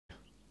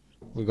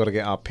We've got to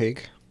get our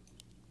pig.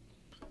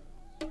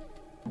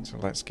 So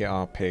let's get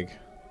our pig.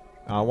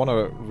 I want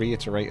to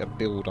reiterate a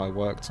build I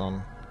worked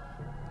on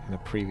in a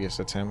previous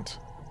attempt.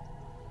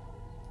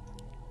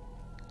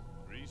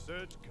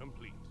 Research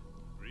complete.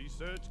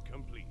 Research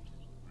complete.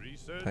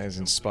 Research That is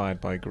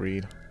inspired by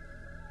greed.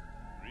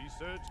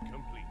 Research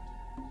complete.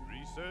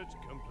 Research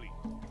complete.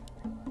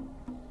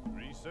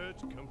 Research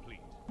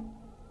complete.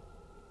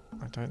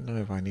 I don't know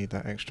if I need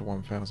that extra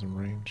 1000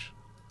 range.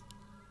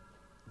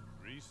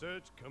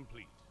 Research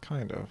complete.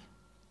 Kind of.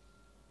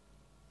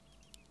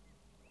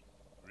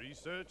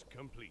 Research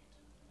complete.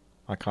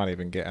 I can't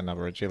even get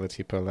another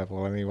agility per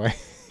level anyway.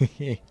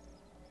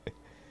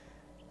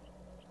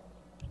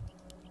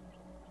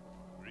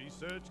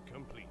 Research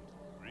complete.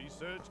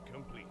 Research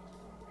complete.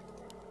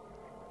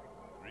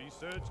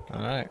 Research complete.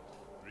 Alright,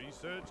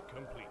 Research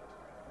complete.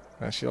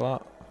 that's your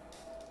lot.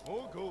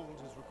 More gold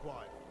is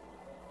required.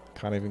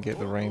 Can't even get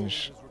the More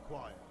range. gold is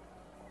required.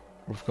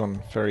 We've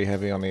gone very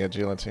heavy on the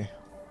agility.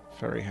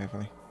 Very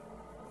heavily.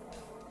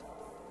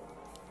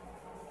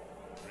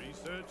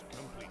 Research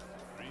complete.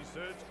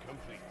 Research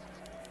complete.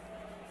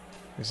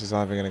 This is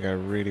either going to go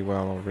really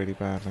well or really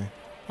badly.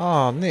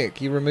 Ah, Nick,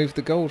 you removed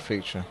the gold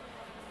feature.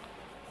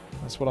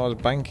 That's what I was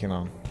banking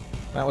on.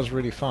 That was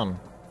really fun.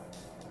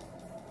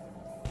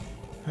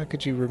 How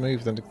could you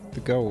remove the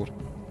gold?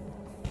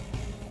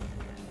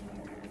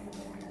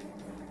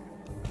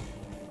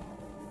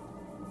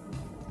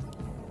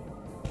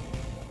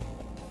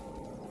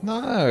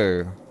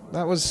 No!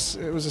 It was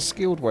a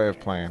skilled way of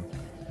playing.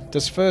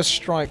 Does first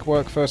strike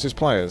work versus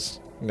players,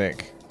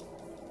 Nick?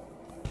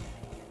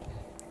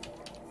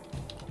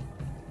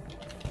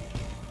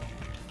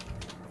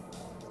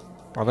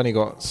 I've only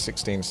got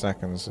 16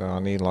 seconds, so I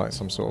need like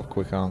some sort of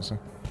quick answer.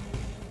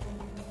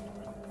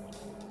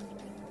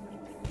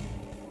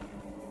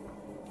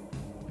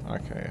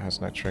 Okay, it has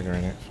no trigger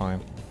in it,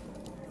 fine.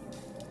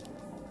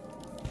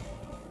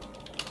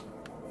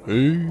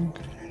 Pig.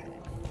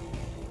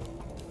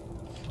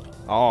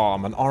 Oh,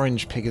 I'm an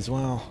orange pig as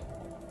well.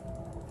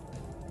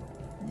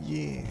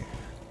 Yeah.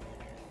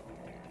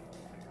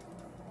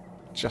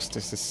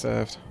 Justice is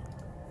served.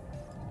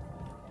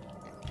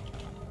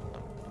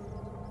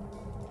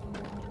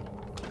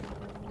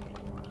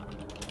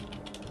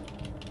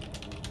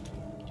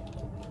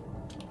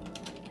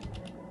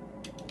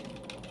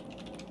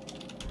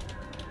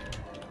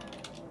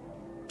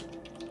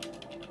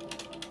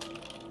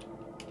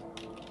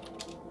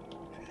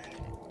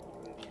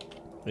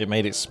 It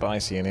made it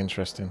spicy and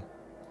interesting.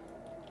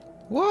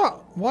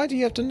 What? Why do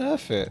you have to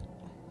nerf it?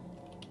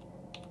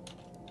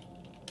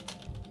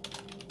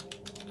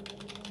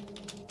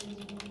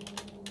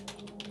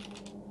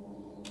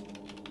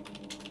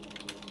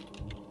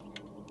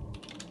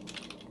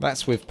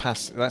 That's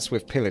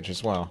with pillage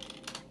as well.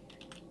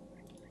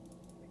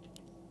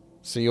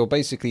 So you're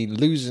basically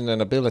losing an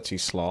ability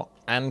slot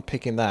and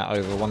picking that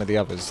over one of the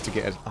others to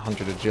get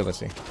 100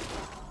 agility,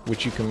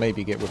 which you can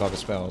maybe get with other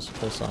spells.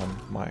 Also, I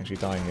might actually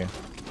die here.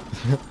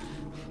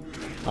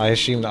 I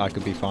assume that I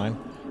could be fine.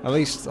 At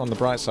least on the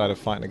bright side of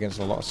fighting against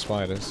a lot of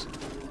spiders,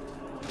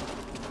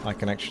 I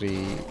can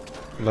actually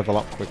level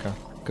up quicker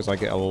because I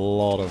get a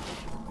lot of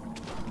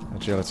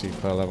agility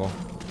per level.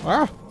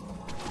 Ah!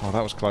 Oh,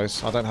 that was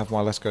close. I don't have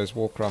my Let's Go's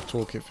Warcraft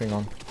toolkit thing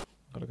on.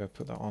 Gotta go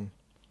put that on.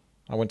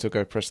 I went to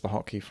go press the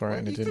hotkey for it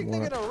and it didn't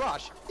work.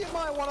 You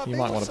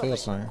might want to build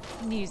something.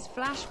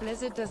 Newsflash: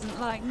 Blizzard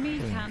doesn't like me.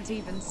 Can't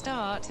even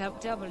start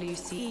up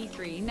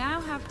WTii. Now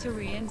have to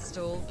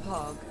reinstall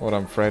POG. Well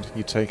done, Fred.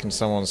 You've taken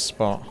someone's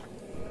spot.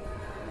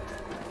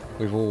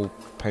 We've all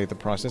paid the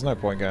price. There's no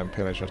point going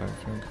pillage, I don't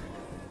think.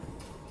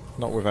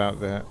 Not without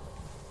their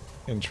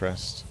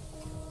interest.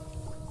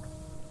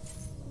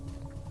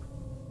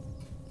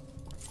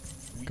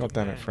 God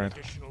damn it, Fred.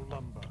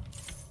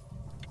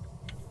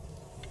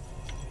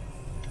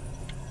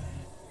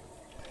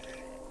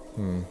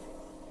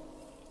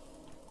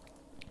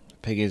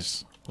 Pig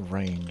is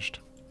ranged.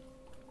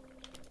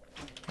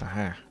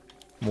 Aha.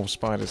 More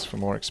spiders for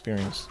more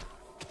experience.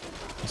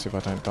 Let's see if I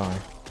don't die.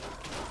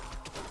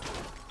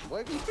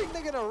 Well, if you think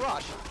they're gonna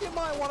rush, you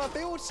might want to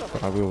build something.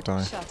 But I will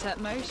die. Shut up,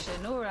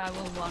 Motion, or I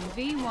will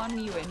 1v1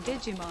 you in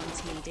Digimon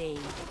TD.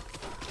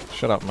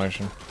 Shut up,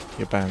 Motion.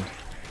 You're banned.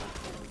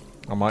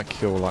 I might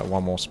kill like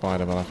one more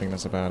spider, but I think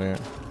that's about it.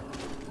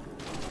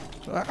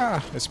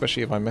 Ah!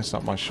 Especially if I mess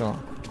up my shot.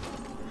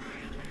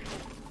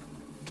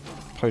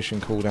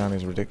 Potion cooldown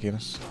is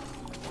ridiculous.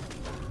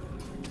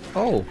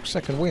 Oh,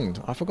 second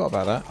wind. I forgot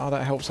about that. Oh,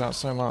 that helps out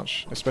so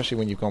much. Especially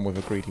when you've gone with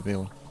a greedy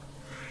build.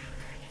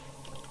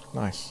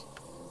 Nice.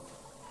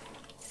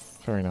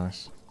 Very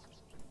nice.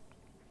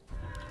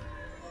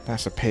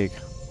 That's a pig.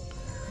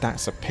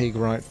 That's a pig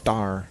right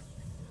there.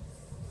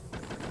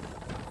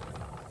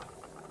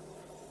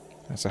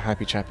 That's a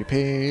happy chappy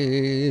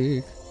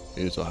pig.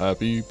 It's a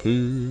happy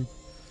pig.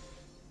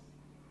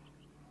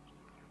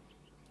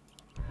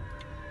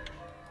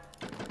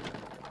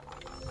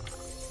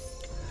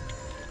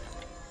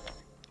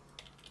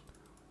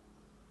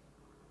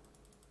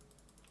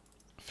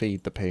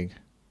 Feed the pig.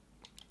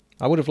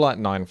 I would have liked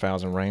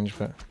 9,000 range,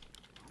 but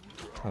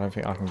I don't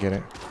think I can get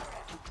it.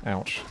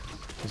 Ouch.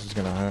 This is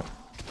gonna hurt.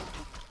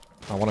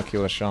 I want to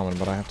kill the shaman,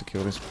 but I have to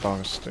kill this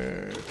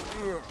bastard.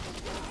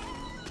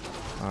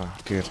 Ah,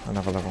 good.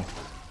 Another level.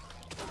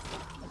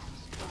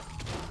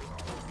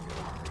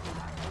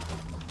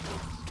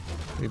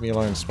 Leave me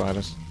alone,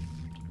 spiders.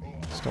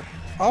 Stop.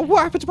 Oh,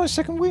 what happened to my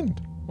second wind?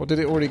 Or did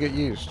it already get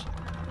used?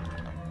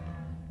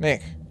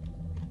 Nick.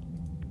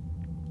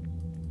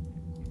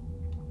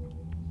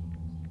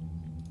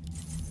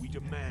 We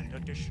demand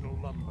additional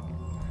lumber.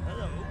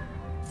 Hello.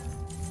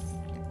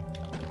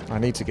 I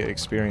need to get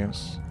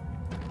experience.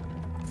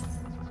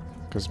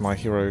 Because my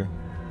hero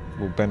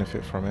will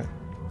benefit from it.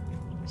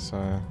 So,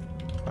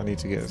 I need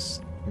to get as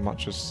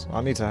much as...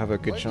 I need to have a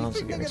good chance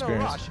of getting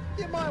experience.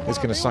 It's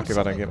going to suck if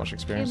I don't get much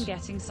experience. Him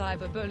getting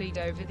cyberbullied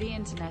over the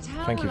internet.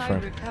 How Thank you, will I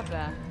friend.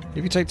 recover?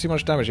 If you take too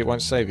much damage, it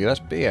won't save you. That's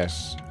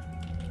BS.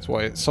 That's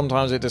why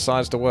sometimes it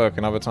decides to work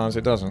and other times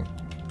it doesn't.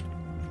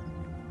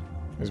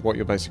 Is what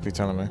you're basically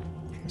telling me.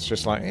 It's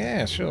just like,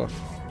 yeah, sure.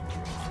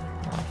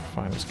 Oh,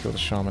 fine, let's kill the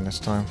shaman this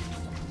time.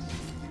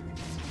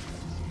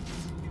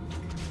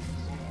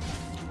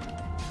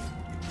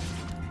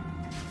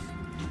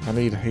 I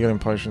need healing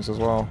potions as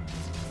well.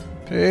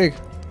 Pig!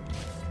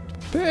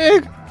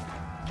 Pig!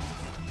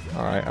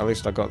 Alright, at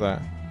least I got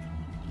that.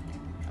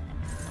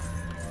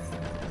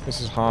 This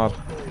is hard.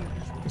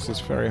 This is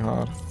very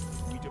hard.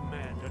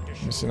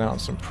 Missing out on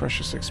some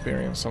precious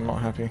experience. I'm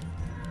not happy.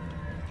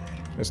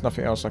 There's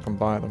nothing else I can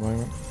buy at the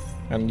moment.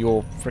 And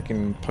your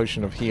freaking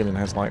potion of healing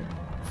has like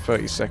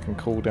 30-second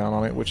cooldown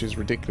on it, which is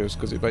ridiculous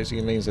because it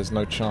basically means there's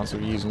no chance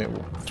of using it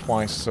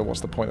twice, so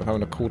what's the point of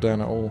having a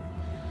cooldown at all?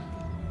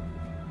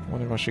 I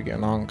wonder if I should get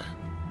an Ankh.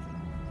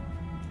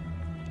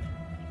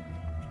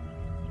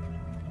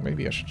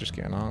 Maybe I should just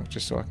get an Ankh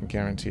just so I can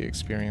guarantee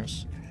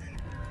experience.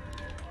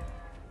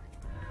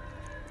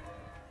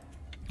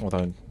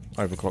 Although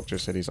Overclock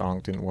just said his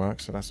Ankh didn't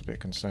work, so that's a bit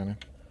concerning.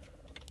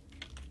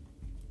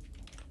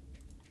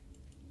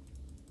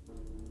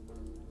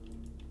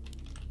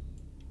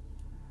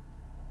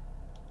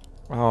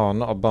 Oh,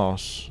 not a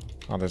boss.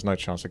 Oh, there's no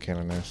chance of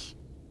killing this.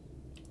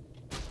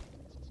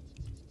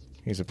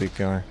 He's a big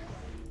guy.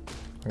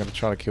 I'm going to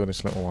try to kill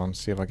this little one,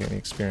 see if I get any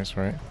experience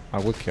for it. I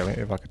would kill it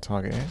if I could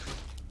target it.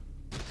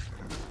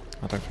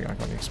 I don't think I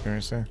got any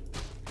experience there.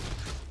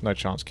 No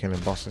chance killing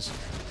bosses.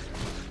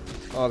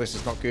 Oh, this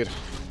is not good.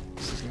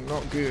 This is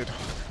not good.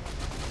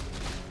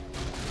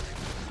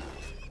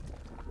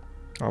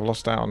 I've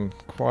lost out on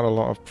quite a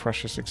lot of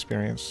precious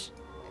experience.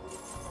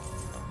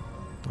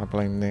 I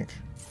blame Nick.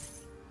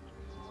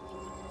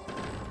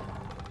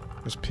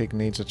 This pig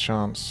needs a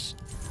chance.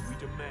 We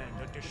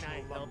demand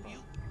additional lumber.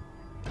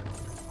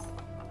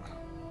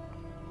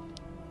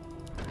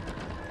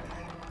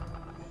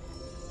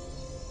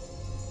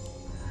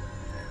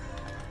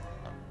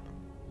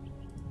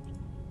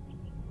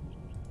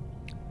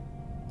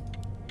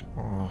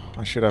 Oh,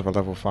 I should have a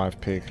level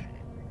 5 pig.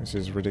 This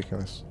is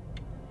ridiculous.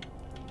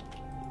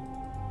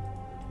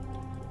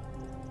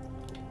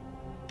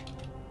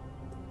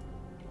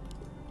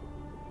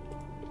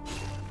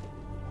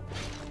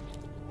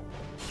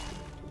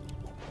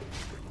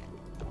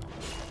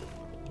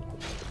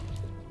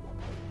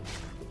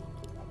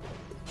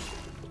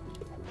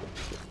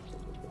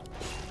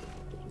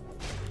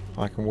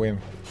 I can win.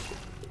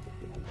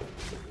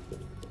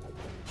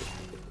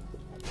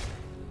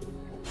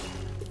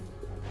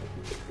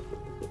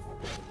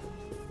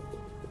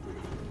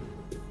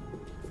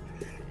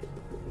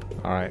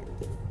 Alright.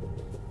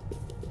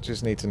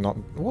 Just need to not...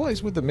 What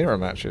is with the mirror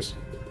matches?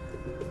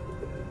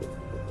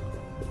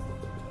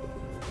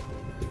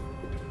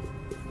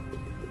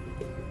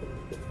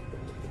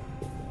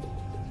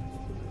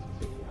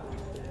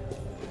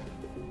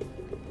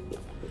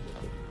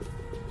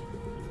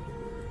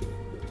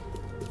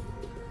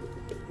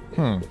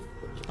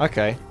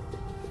 Okay.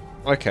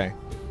 Okay.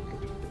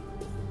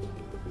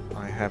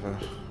 I have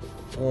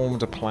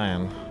formed a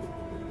plan.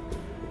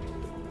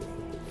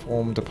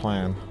 Formed a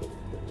plan.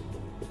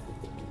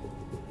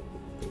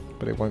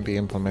 But it won't be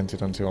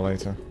implemented until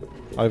later.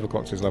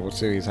 Overclocked is level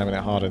 2, he's having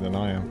it harder than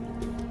I am.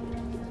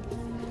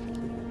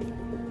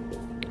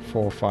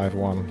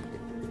 451.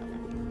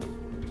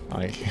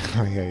 Aye,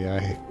 aye,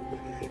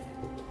 aye.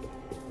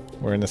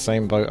 We're in the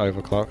same boat,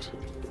 Overclocked.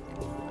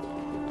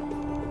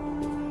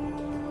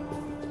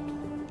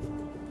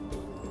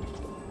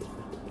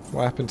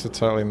 What happened to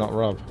totally not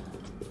rub?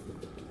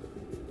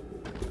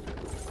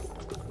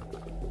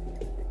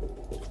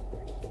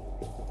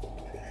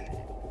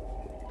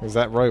 Is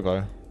that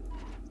Robo?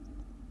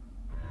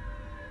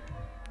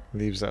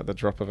 Leaves at the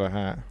drop of a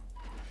hat.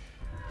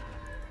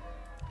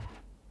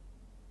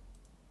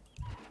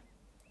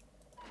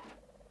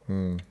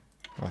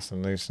 That's a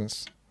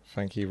nuisance.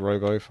 Thank you,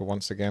 Robo, for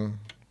once again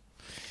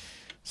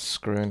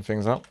screwing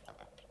things up.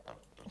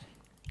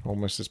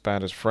 Almost as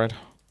bad as Fred,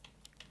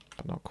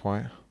 but not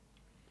quite.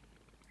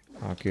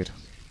 Oh, good.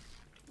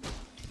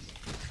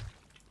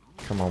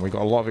 Come on, we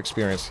got a lot of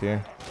experience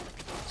here,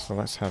 so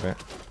let's have it.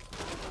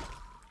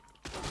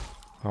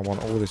 I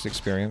want all this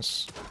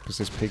experience, because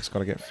this pig's got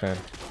to get fed.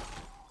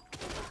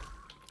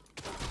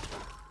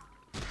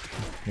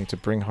 Need to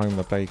bring home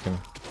the bacon.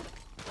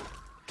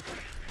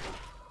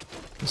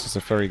 This is a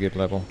very good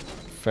level.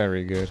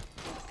 Very good.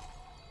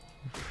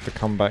 The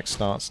comeback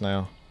starts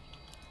now.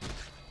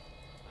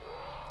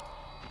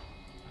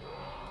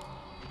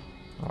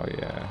 Oh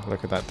yeah,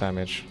 look at that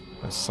damage.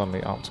 That's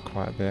suddenly upped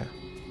quite a bit.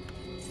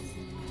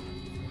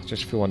 I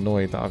just feel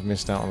annoyed that I've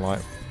missed out on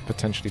like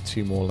potentially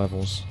 2 more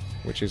levels,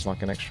 which is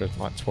like an extra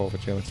like 12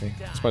 agility.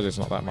 I suppose it's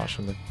not that much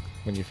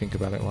when you think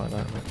about it like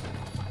that, but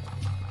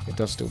it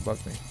does still bug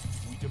me.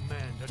 We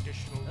demand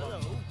additional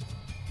lumber.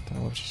 Don't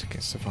know what you should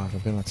get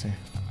survivability.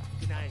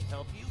 Can I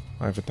help you?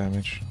 Over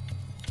damage.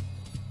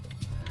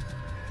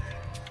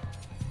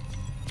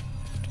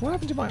 What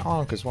happened to my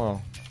arc as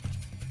well?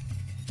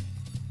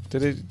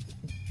 Did it...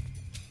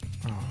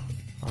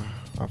 Oh,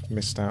 I've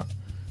missed out.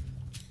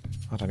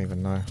 I don't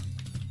even know.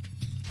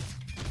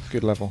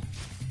 Good level.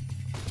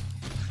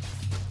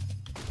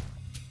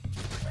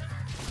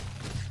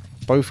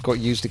 Both got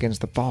used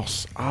against the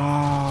boss.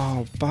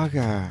 Oh,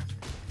 bugger.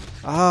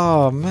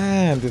 Oh,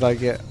 man. Did I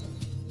get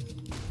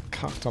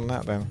cucked on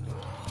that then?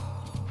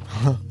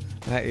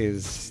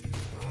 That's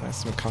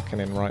some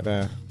cucking in right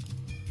there.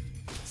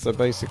 So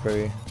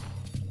basically,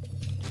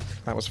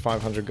 that was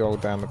 500 gold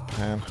down the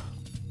pan.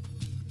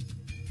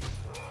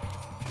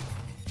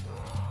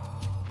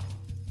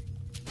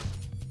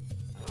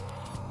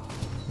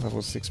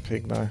 Level 6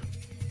 pig though.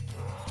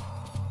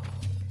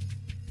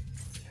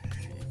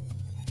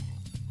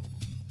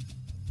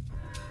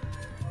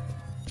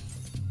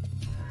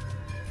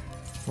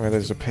 Where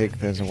there's a pig,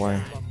 there's a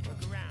way.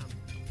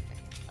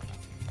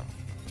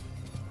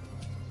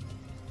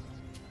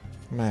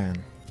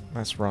 Man,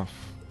 that's rough.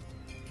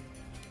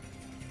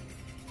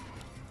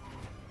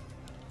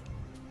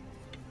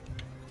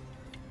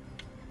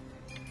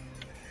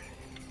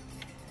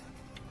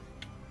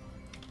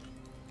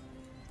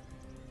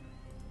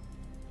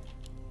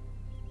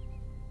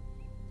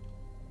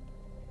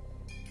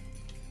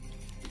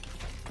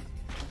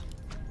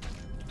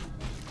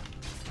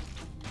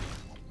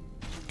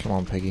 Come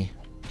on, Piggy.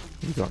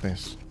 You got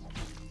this.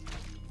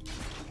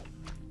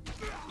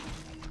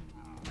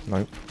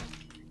 Nope.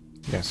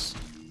 Yes.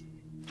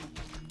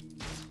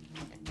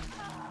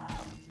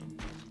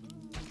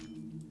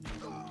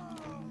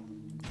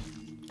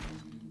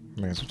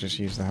 May as well just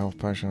use the health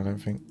potion, I don't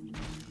think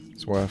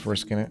it's worth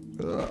risking it.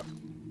 Ugh.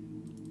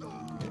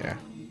 Yeah.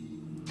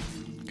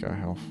 Go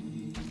health.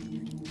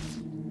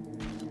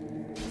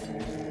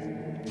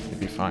 You'll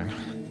be fine.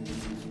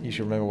 You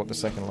should remember what the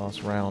second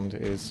last round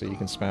is so you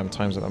can spam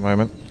times at the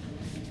moment.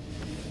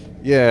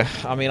 Yeah,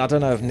 I mean, I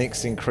don't know if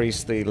Nick's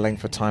increased the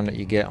length of time that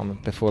you get on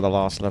before the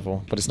last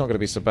level, but it's not going to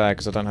be so bad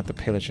because I don't have to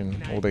pillage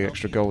in all the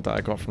extra gold that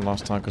I got from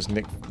last time because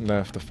Nick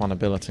nerfed the fun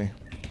ability.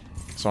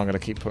 So I'm going to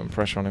keep putting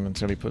pressure on him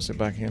until he puts it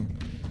back in.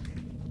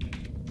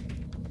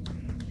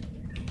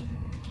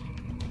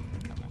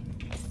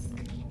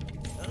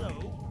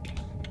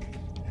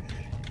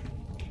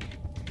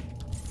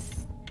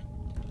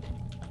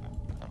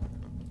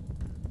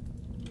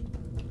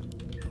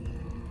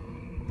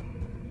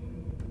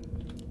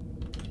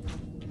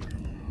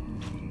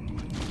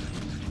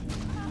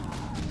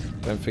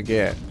 Don't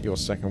forget your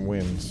second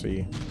win, so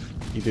you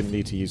didn't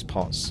need to use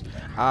pots.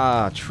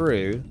 Ah,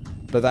 true,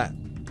 but that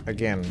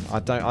again,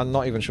 I'm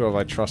not even sure if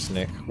I trust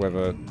Nick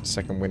whether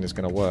second win is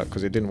going to work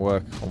because it didn't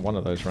work on one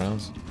of those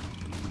rounds.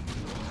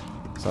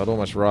 So I'd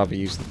almost rather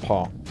use the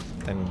pot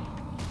than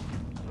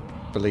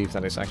believe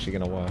that it's actually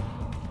going to work.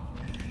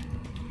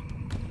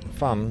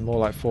 Fun, more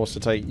like forced to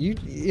take.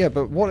 Yeah,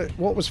 but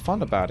what was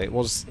fun about it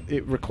was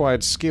it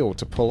required skill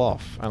to pull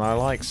off, and I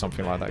like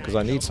something like that because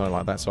I need something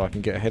like that so I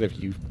can get ahead of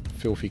you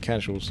filthy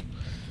casuals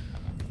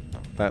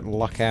that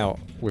luck out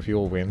with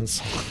your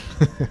wins.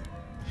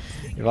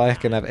 If I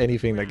can have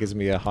anything that gives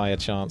me a higher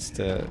chance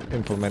to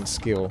implement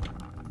skill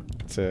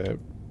to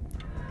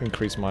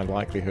increase my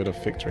likelihood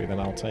of victory, then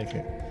I'll take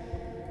it.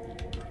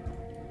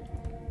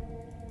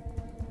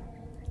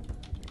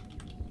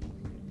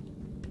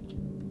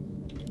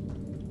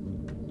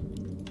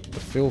 The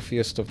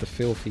filthiest of the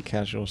filthy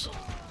casuals.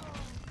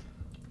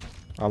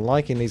 I'm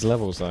liking these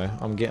levels though.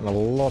 I'm getting a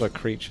lot of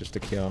creatures to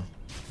kill.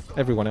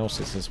 Everyone else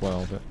is as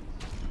well, but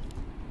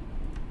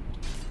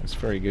it's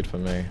very good for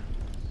me.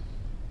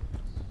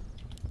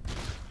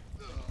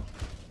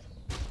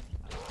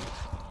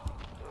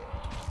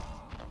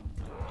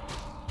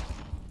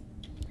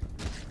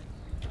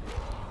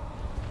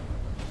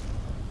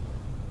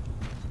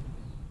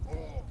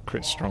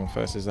 Crit strong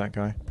versus that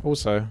guy.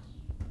 Also,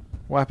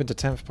 what happened to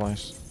 10th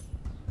place?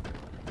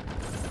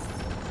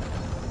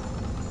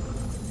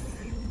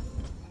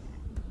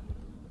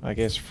 I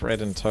guess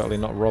Fred and Totally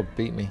Not Rob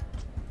beat me.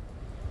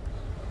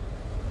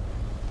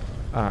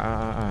 We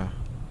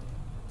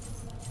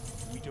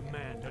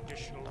demand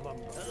additional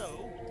lumber.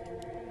 Hello.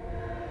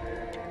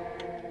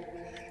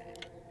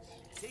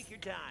 Take your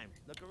time.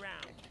 Look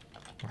around.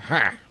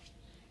 Aha!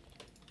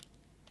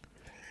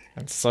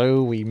 And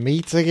so we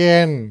meet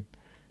again,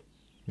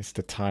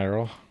 Mr.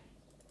 Tyrell.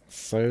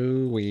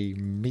 So we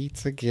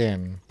meet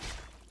again.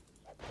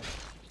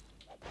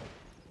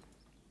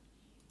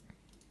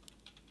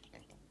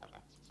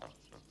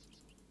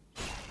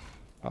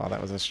 Oh,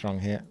 that was a strong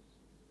hit.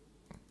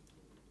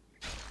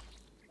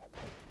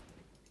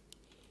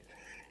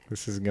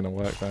 This isn't going to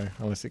work though,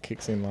 unless it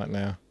kicks in like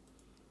now.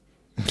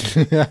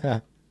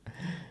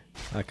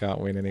 I can't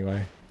win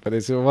anyway, but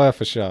it's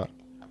worth a shot.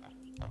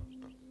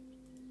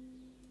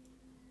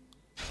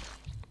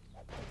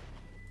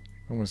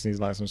 Almost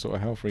needs like some sort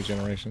of health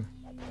regeneration.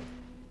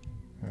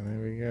 And there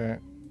we go.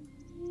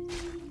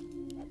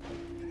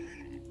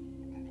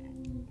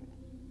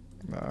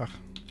 Ugh.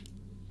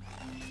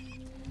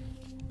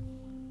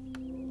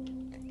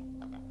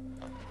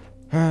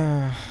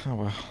 Oh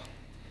well.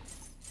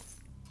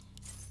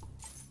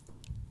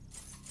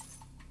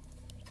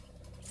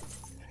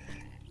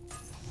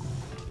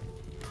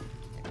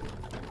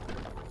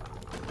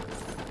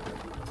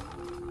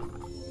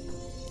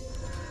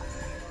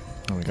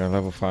 There we go,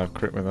 level 5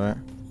 crit with that.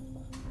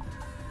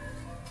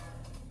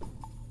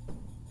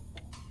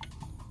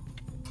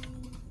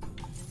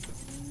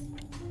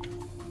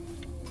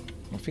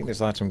 I think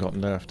this item got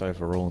nerfed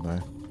overall though.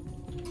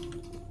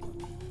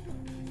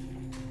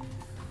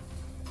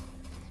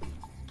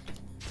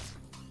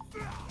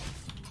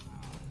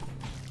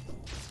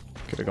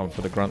 Could have gone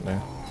for the grunt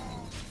there.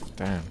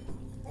 Damn.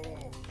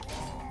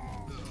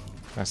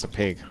 That's a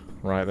pig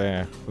right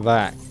there.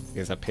 That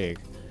is a pig.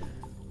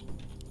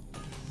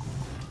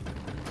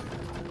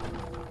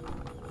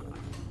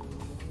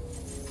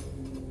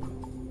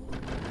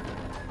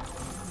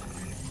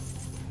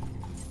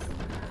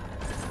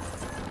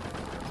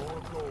 More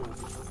gold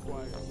is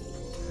required.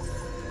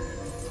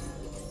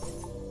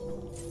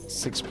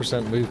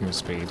 6% movement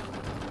speed.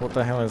 What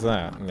the hell is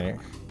that, Nick?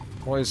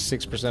 What is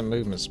 6%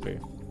 movement speed?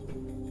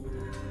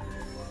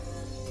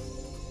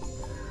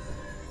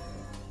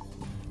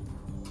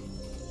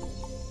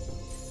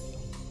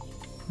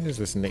 Who's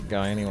this Nick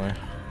guy anyway?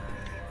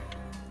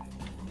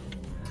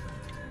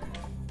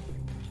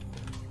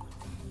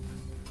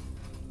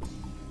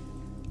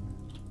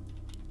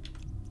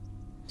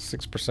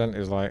 %6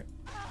 is like,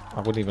 I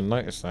wouldn't even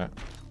notice that.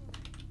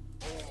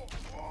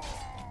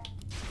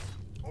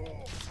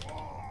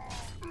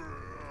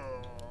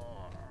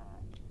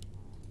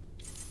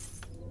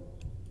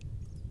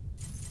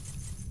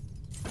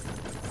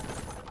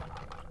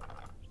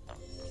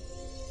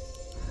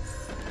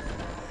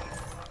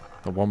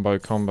 The wombo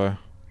combo.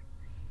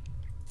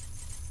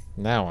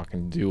 Now I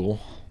can duel.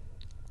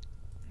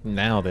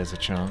 Now there's a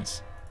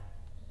chance.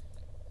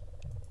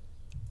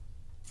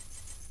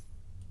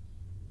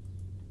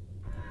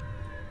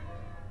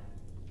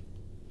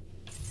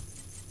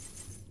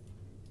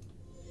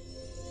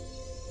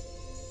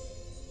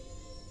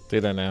 Do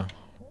that now.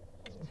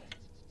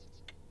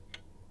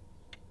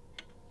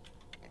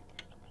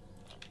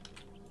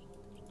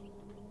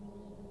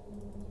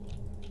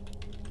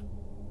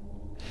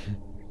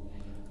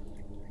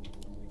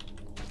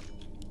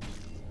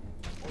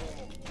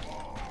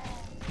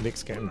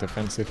 Nick's getting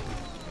defensive.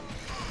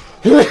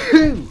 More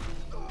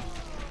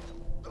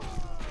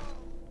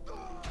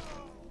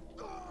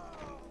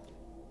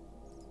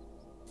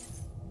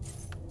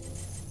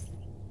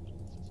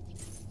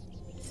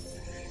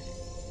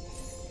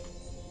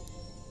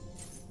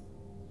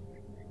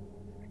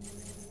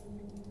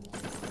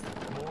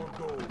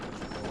gold is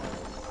required.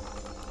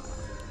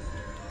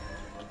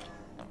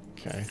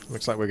 Okay,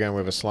 looks like we're going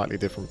with a slightly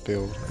different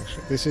build,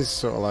 actually. This is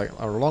sort of like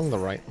along the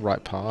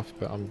right path,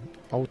 but I'm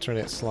altering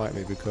it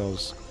slightly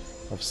because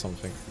of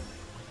something.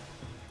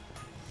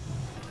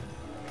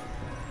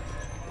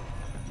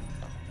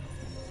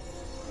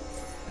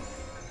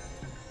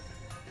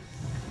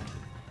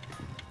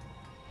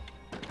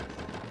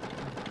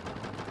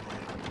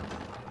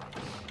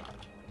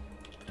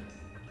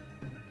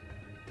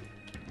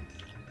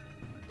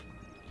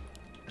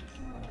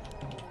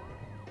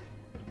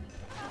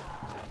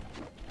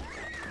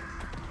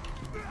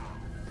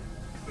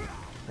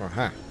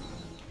 Aha.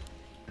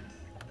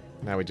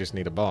 Now we just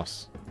need a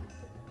boss.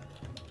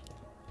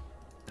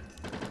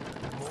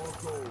 More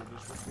gold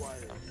is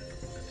required.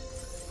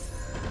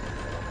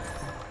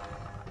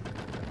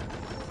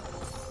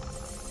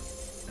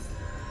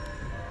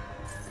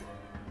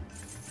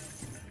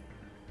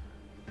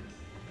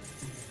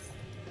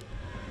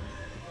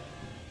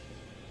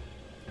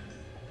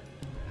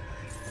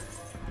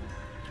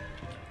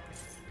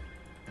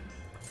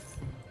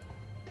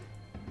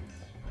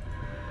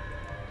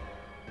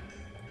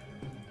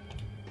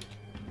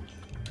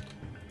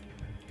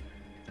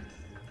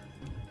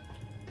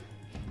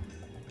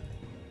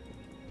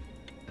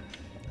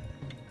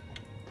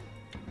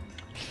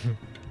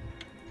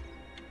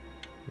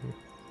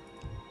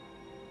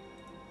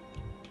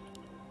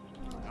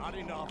 Not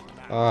enough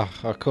now. Ah,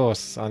 of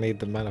course, I need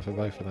the mana for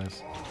both of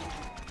those.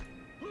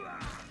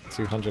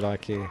 200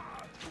 IQ.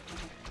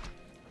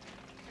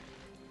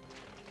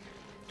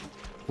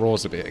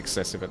 Raw's a bit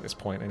excessive at this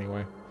point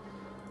anyway.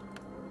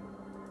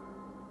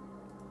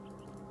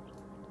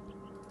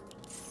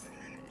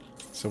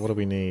 So what do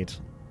we need?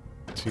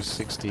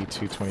 260,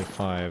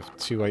 225,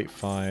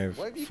 285,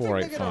 Where do you think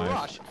they're gonna 485,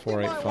 rush? You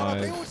might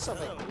wanna 485, build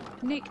something.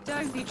 Nick,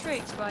 don't be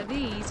tricked by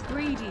these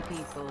greedy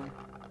people.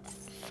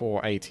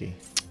 480.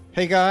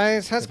 Hey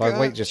guys, how's If it I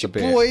going? wait just a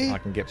bit, I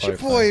can get both.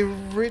 boy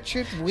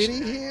Richard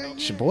Whitty here.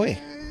 Boy.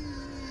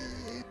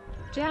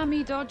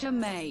 Jammy Dodger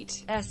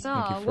mate. you,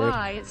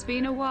 SRY, it's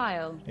been a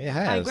while. It I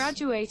has.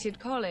 graduated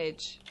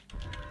college.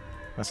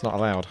 That's not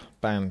allowed.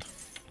 Banned.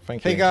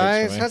 Thank you. Hey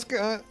guys, Intrix, how's it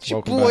going? It's your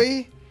Welcome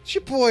boy. It's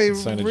your boy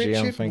Sona Richard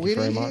GM, thank you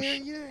Whitty very much.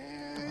 here.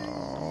 Yeah.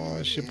 Oh,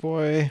 it's your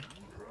boy.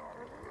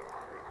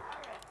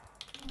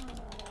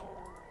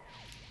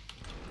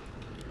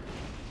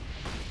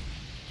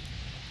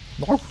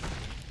 No.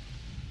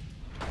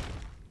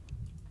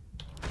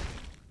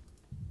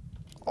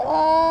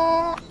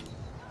 Oh!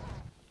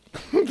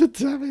 The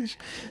damage.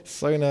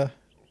 Sona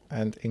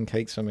and In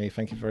Cakes for me.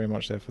 Thank you very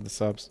much there for the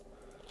subs.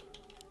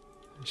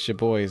 It's your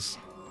boys.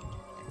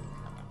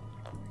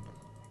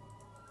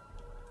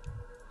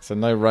 So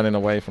no running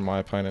away from my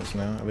opponents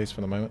now, at least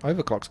for the moment.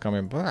 Overclock's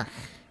coming back.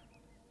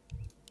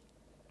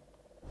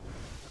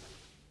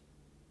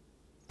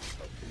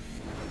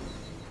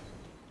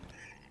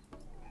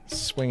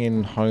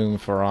 Swinging home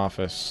for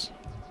Arthas.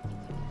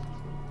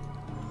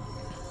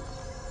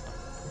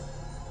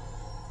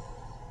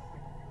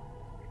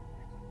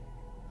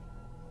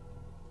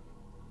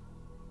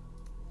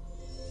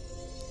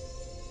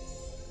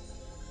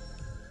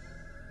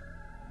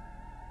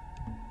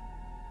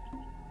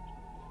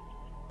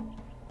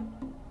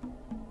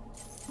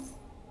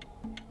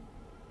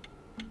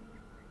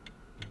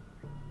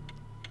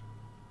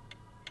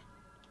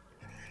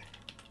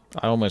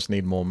 I almost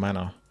need more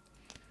mana.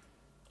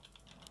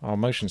 Oh,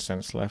 motion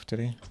sense left, did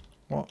he?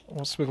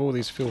 What's with all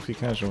these filthy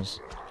casuals?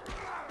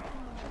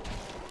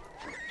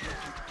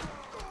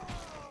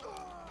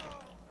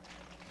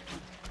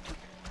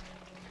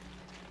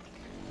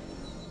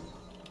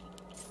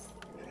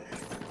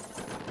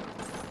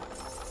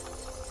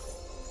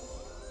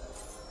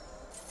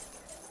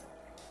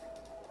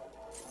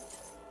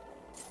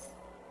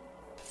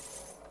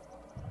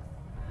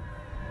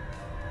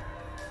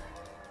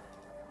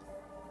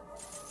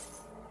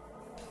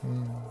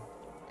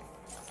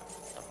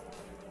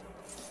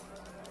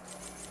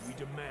 We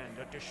demand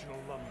additional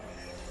lumber.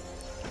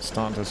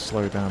 Starting to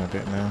slow down a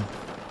bit now.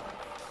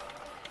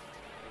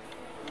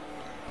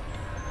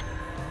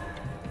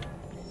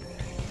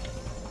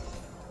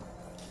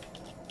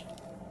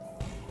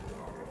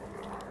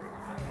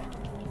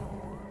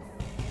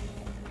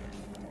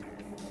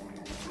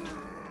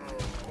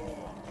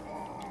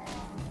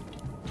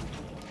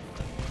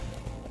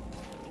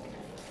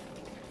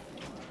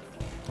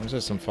 Those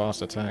are some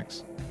fast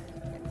attacks.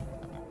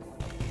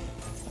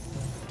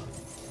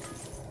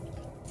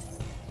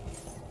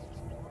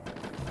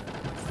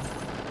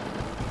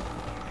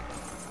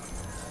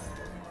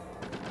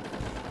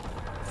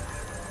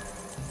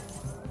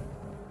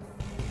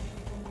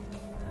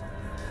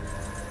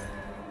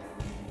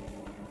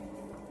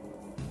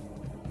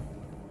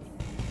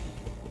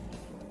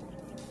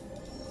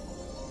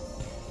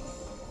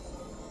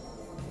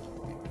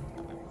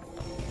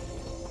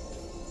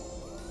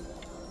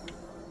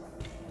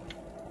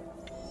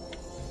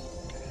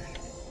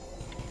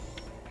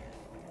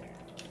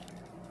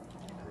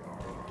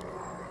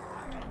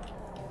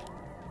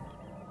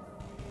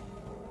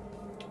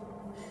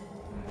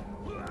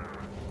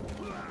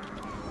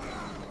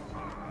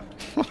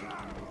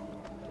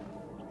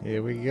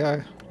 Here we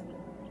go.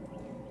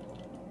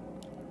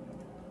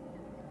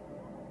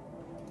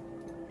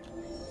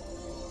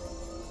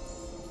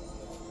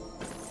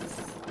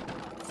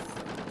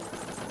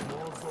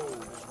 More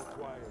gold is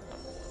required.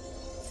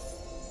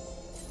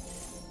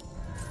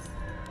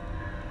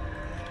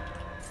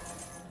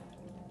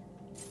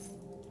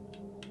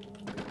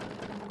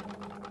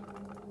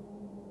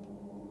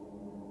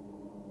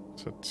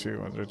 So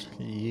 200.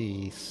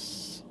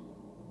 Yes.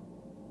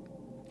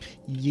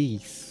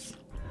 Yes.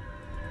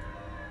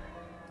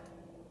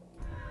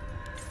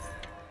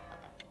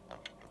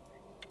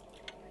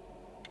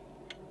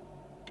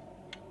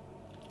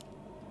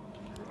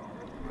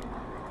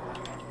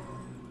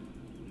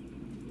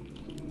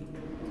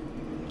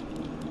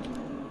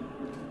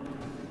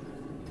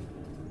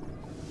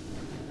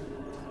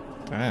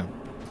 Damn.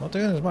 Not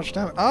doing as much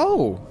damage.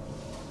 Oh!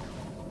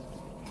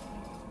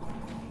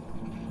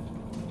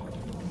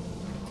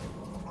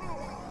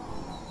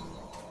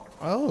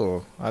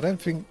 Oh, I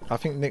think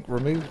Nick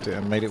removed it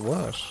and made it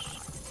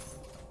worse.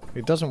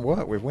 It doesn't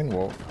work with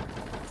Windwalk.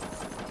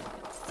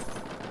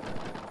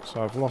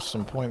 So I've lost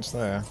some points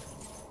there.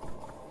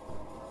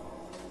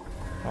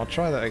 I'll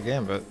try that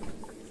again, but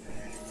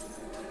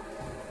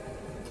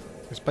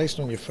it's based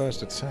on your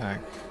first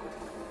attack.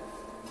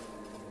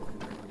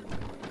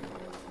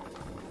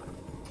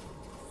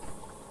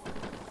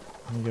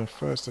 And your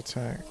first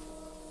attack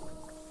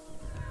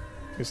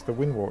is the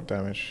Windwalk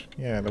damage.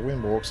 Yeah, the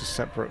Windwalk's a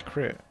separate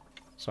crit.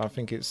 So I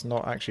think it's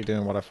not actually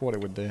doing what I thought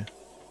it would do.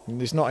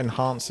 It's not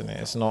enhancing it,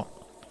 it's not.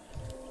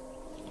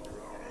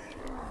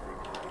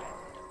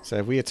 So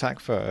if we attack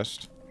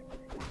first,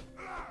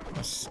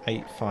 that's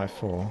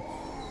 854.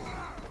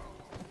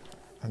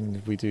 And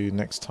if we do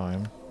next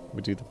time,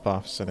 we do the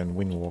buffs and then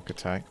Windwalk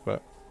attack,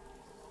 but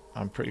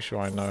I'm pretty sure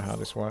I know how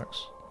this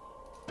works.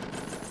 We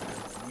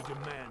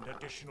demand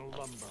additional additional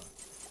lumber.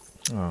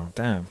 Oh,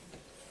 damn.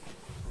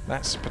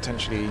 That's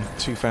potentially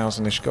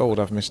 2,000-ish gold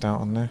I've missed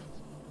out on there.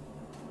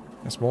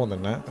 That's more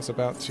than that. That's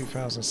about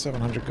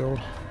 2,700 gold.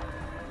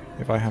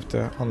 If I have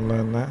to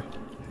unlearn that.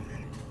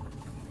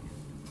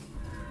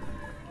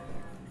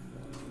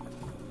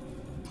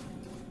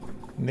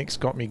 Nick's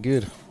got me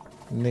good.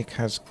 Nick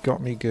has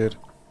got me good.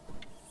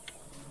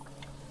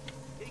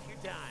 Take your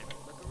time.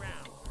 Look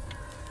around.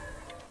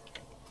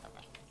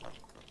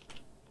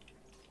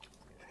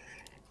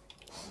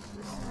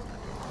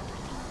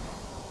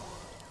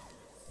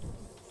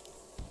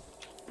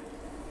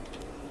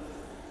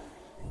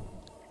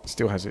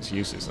 Still has its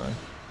uses though.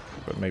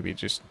 But maybe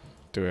just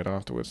do it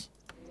afterwards.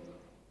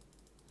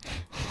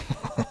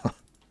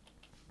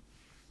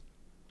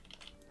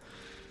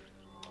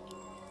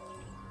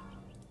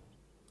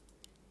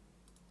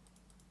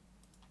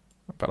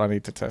 But I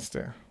need to test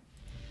it.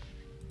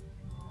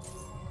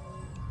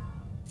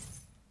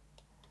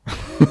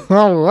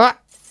 Oh, what?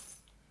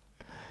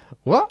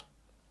 What?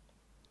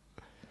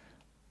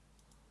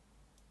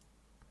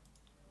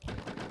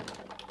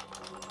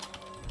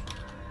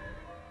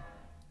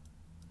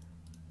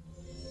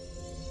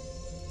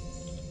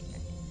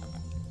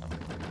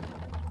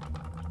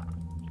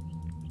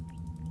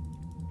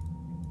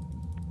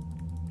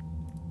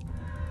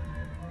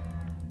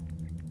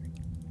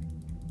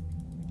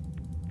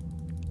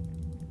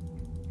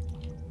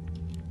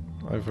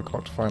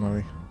 Overclocked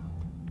finally.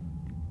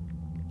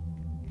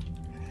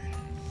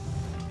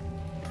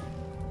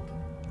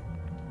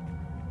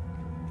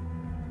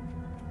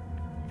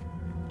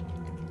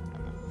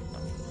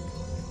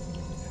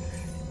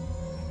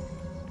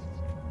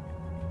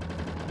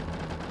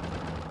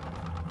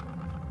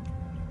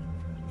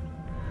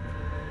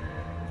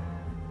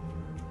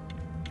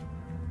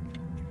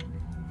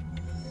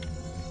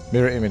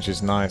 Mirror image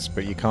is nice,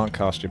 but you can't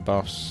cast your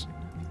buffs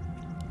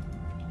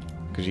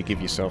because you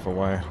give yourself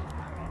away.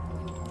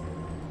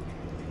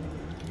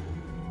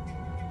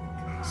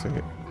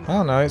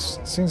 Oh no, it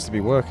seems to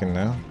be working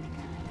now,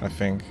 I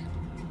think.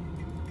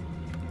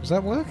 Was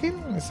that working?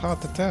 It's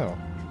hard to tell.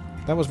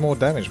 That was more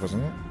damage,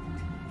 wasn't it?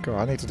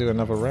 God, I need to do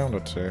another round or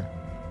two.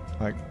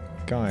 Like,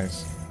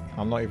 guys,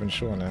 I'm not even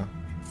sure now.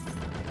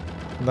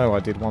 No, I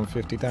did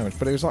 150 damage,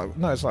 but it was like,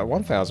 no, it's like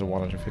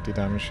 1,150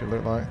 damage, it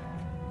looked like.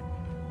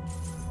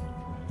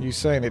 You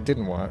saying it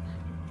didn't work,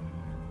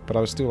 but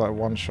I was still like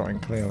one-shotting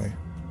clearly.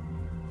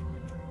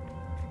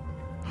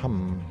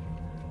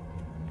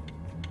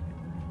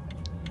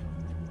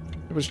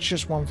 It was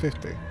just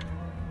 150.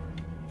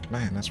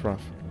 Man, that's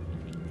rough.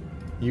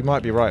 You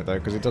might be right though,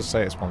 because it does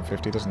say it's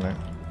 150, doesn't it?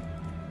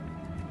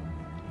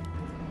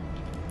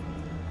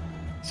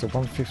 So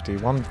 150,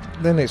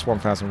 then it's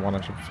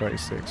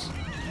 1,136.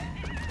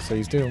 So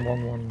he's doing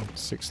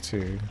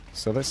 1162.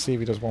 So let's see if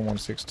he does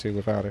 1162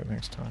 without it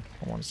next time.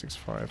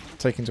 1165.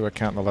 Take into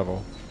account the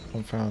level.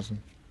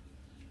 1,000.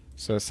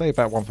 So say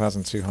about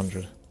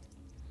 1,200.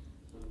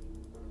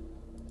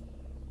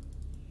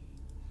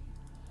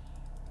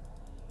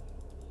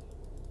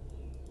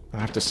 I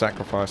have to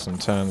sacrifice some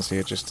turns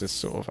here just to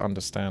sort of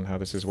understand how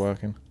this is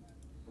working.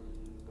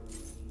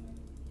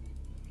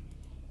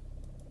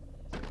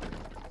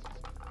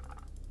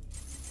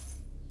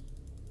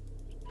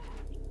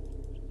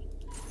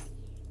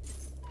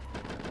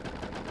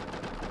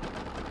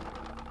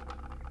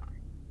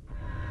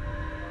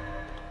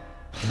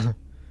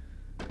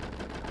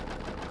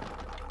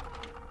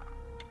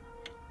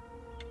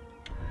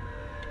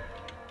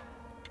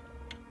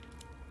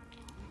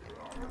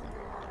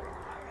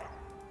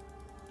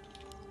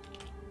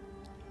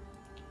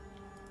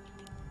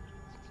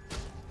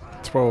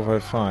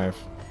 $12.05.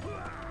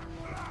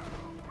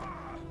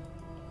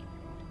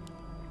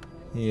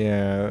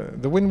 Yeah,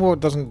 the wind ward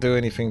doesn't do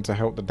anything to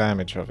help the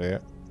damage of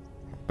it,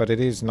 but it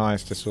is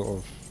nice to sort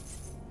of.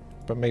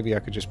 But maybe I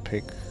could just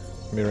pick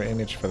mirror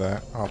image for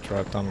that after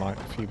I've done like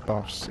a few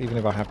buffs, even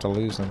if I have to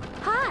lose them.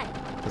 Hi.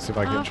 Let's see if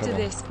I get After trouble.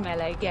 this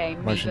melee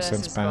game, Motion me sense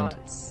versus banned.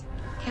 bots.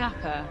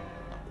 Kappa.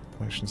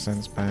 Motion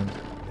sense banned.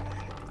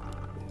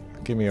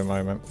 Give me a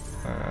moment.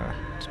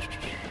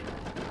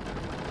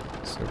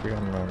 So we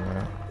unlearn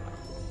that.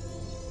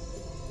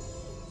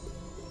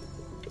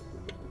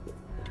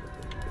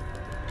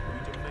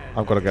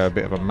 I've got to go a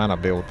bit of a mana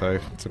build though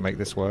to make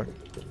this work.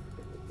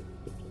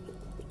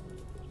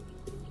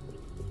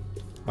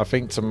 I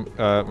think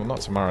well,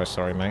 not tomorrow,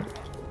 sorry mate.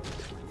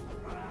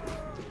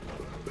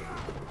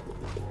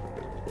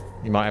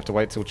 You might have to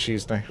wait till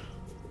Tuesday.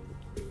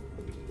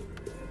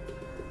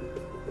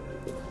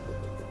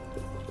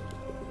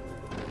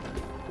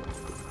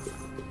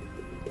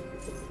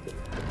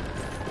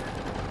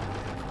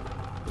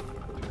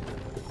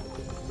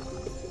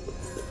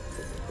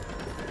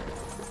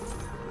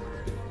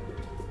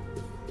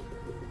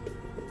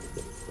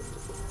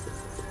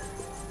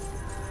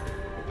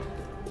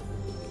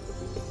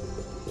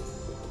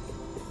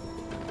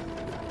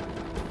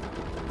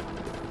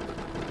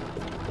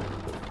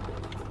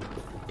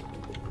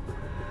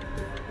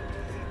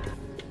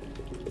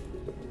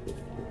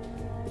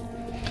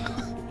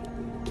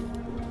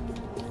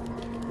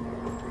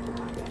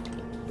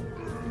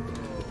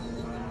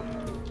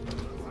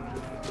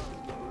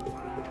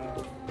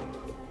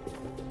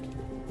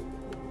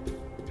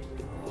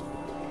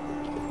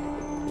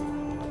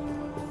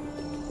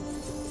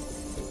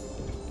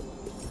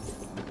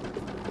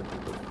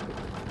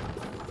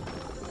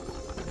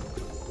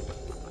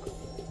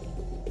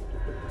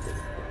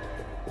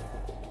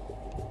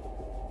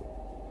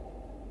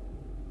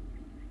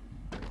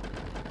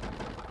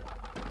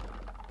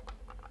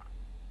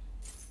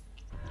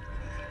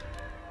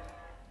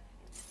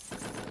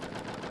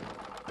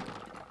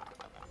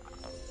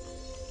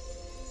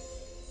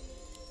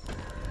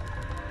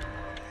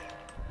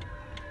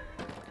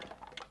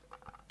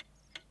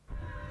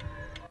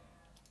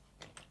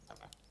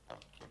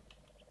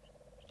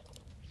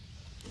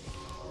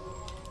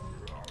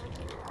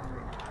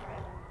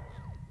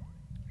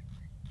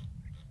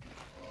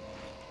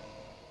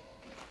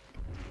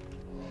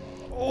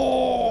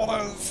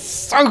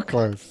 So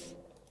close.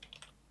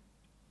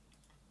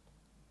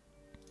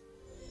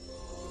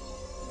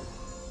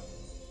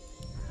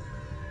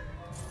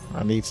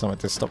 I need something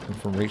to stop them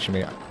from reaching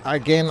me.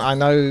 Again, I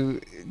know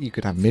you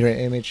could have mirror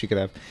image, you could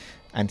have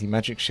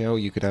anti-magic shell,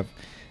 you could have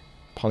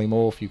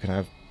polymorph, you could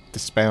have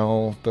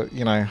dispel, but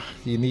you know,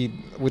 you need,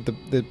 with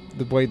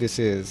the way this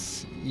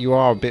is, you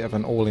are a bit of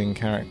an all-in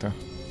character.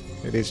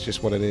 It is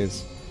just what it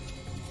is.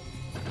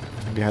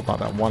 If you had like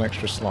that one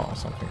extra slot or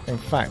something. In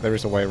fact, there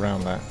is a way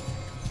around that.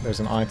 There's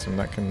an item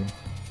that can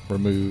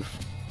remove,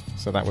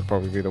 so that would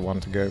probably be the one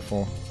to go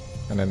for,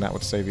 and then that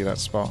would save you that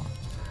spot.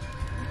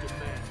 We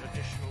demand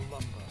additional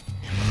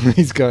lumber.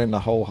 He's going the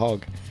whole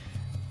hog.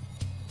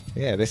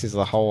 Yeah, this is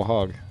the whole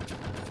hog.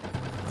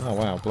 Oh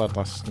wow,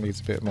 Bloodlust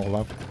needs a bit more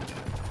love.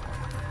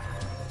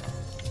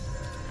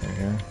 There you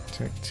go.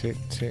 Tick, tick,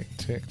 tick,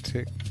 tick,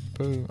 tick.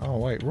 Boo. Oh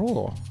wait,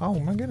 raw. Oh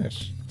my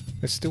goodness.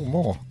 There's still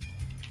more.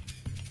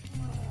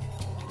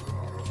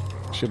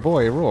 It's your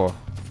boy, raw.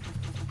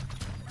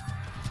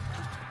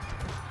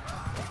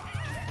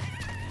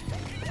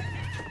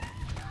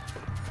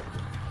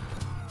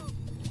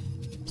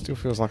 Still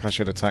feels like I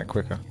should attack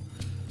quicker.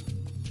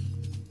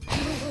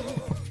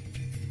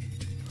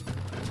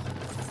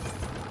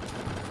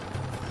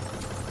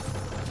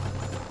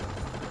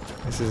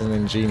 This is an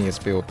ingenious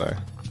build though.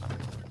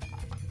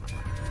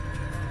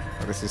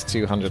 Oh, this is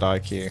 200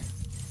 IQ.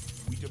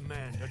 We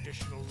demand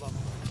additional lumber.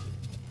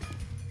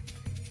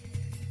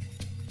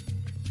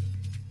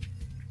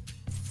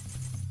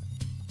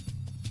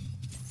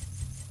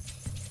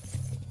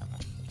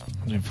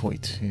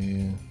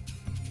 $142,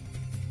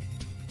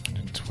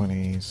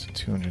 120s,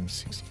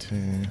 262.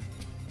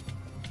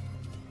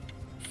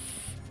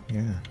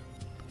 Yeah.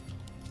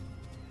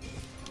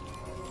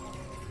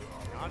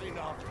 Not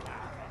enough.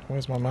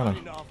 Where's my mana?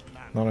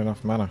 Not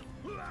enough mana.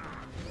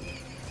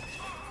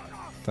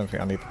 Don't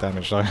think I need the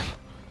damage though.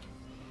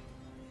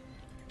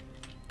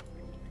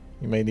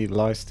 You may need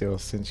lifesteal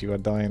since you are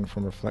dying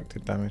from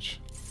reflected damage.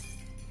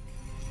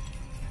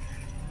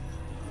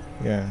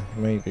 Yeah,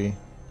 maybe.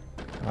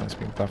 Oh, it's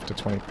been buffed to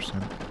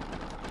 20%.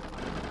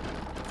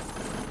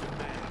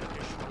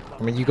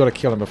 I mean, you gotta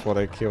kill them before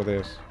they kill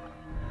this.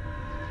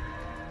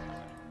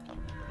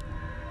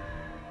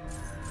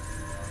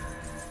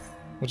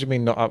 What do you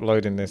mean not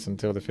uploading this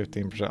until the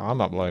 15%?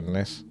 I'm uploading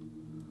this.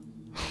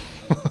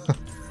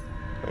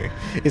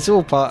 It's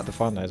all part of the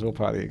fun though. It's all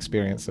part of the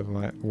experience of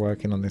like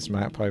working on this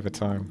map over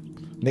time.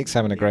 Nick's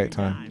having a great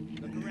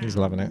time. He's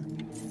loving it.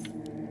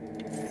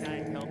 Can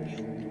I help you?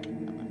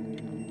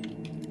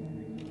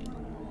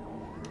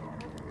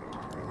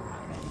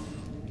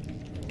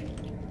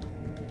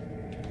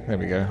 There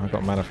we go. I've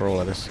got mana for all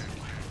of this.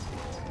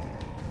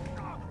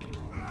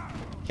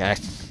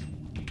 Yes.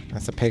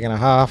 That's a pig and a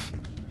half.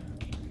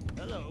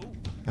 Hello.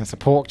 That's a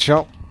pork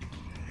chop.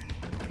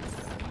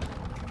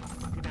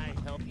 Can I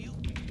help you?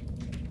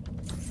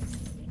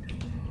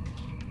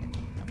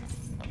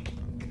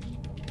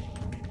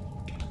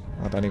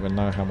 I don't even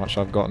know how much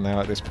I've got now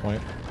at this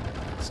point.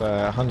 So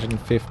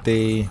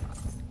 150.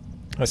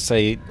 Let's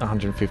say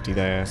 150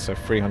 there. So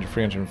 300,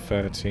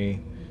 330,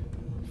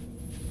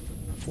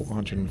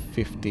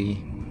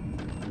 450,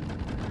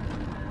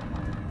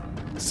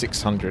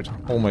 600,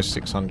 almost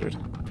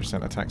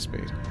 600% attack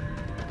speed.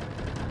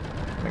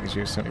 That gives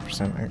you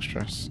 70%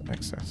 extra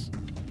excess.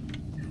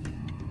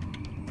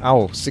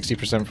 Oh,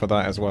 60% for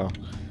that as well.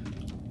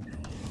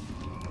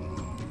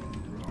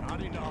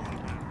 Not enough.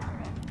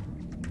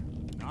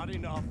 Not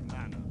enough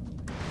mana.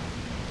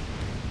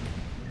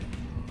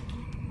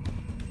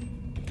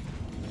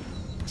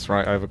 That's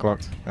right,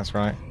 overclocked. That's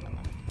right.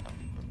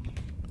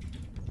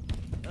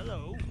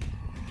 Hello.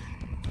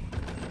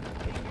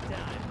 Take your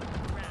time.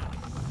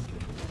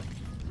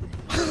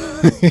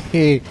 Look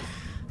around.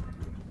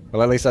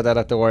 Well, at least I don't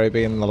have to worry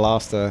being the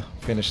last to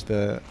finish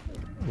the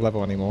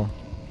level anymore.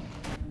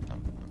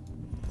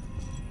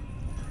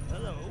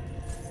 Hello.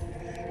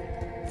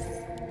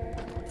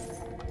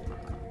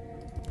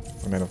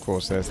 And then of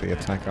course there's the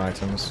attack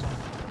items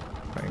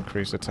that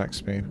increase attack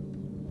speed.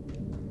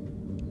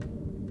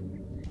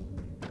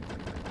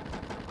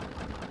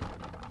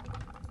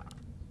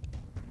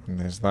 And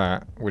there's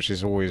that, which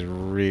is always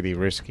really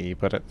risky,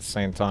 but at the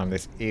same time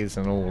this is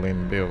an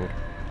all-in build.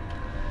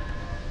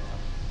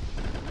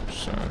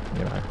 So,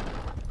 you know.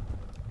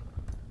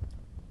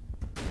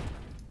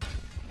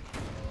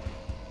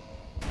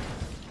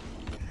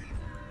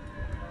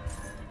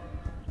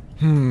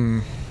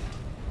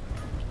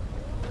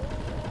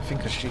 I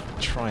think I should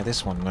try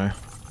this one now.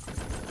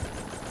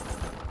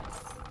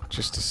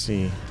 Just to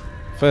see.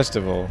 First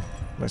of all,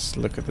 let's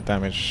look at the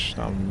damage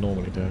that I'm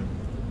normally doing.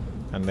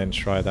 And then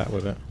try that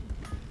with it.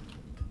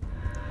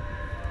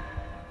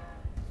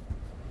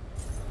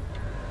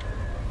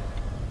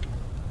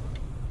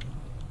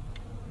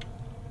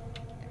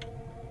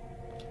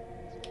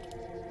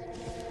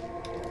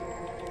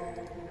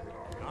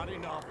 Not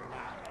enough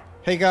mana.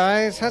 Hey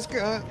guys, how's it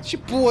going? It's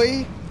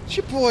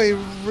your boy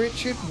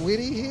Richard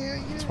Whitty here.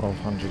 Yeah.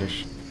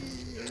 1200-ish.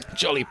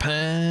 Jolly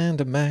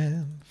Panda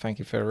Man. Thank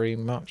you very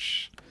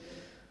much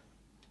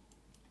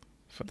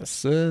for the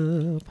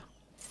sub.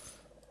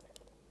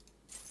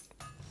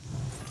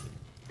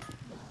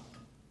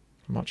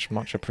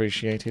 Much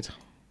appreciated.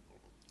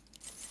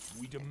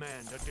 We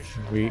demand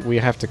additional We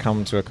have to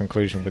come to a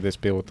conclusion with this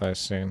build though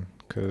soon,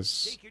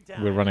 because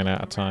we're running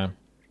out of time.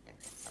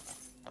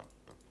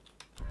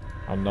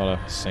 I'm not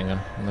a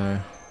singer, no.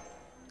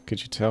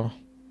 Could you tell?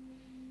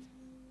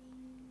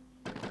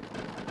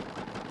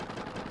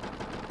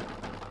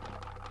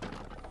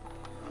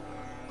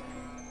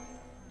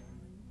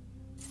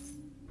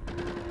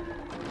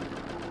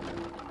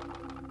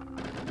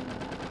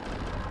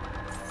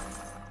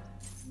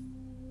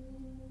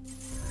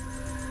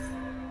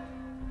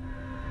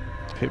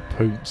 Hit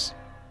poops.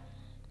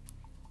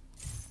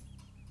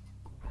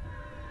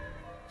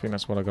 I think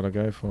that's what I gotta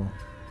go for.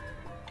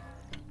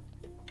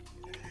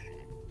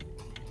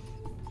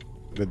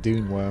 The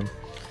Dune Worm.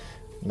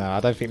 No, I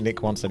don't think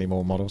Nick wants any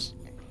more models.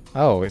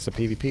 Oh, it's a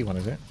PvP one,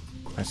 is it?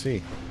 I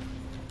see.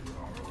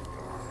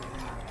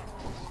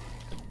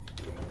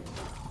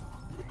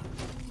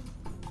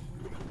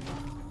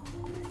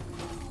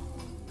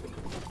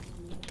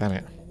 Damn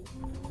it.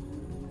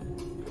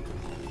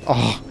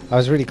 Oh, I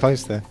was really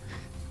close there.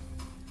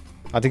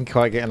 I didn't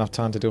quite get enough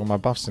time to do all my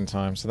buffs in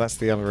time, so that's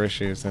the other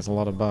issue, is there's a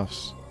lot of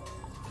buffs.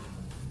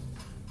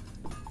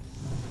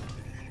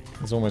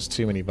 There's almost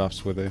too many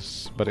buffs with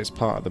this, but it's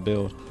part of the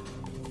build.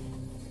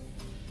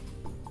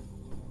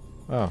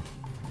 Oh,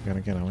 we're going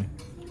again, are we?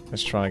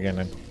 Let's try again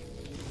then.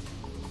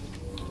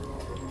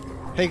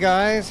 Hey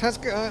guys, how's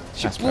it going?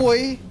 It's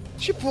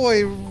your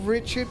boy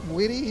Richard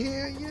Whitty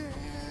here. Yeah.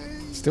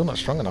 Still not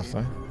strong enough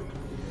though.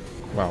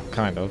 Well,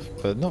 kind of,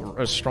 but not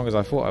as strong as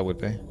I thought I would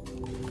be.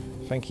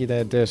 Thank you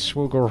there, dear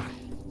Swooger.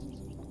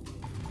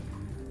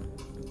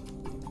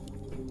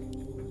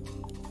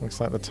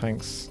 Looks like the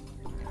tanks.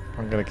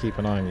 I'm going to keep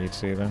an eye on you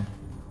two then.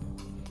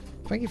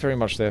 Thank you very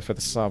much there for the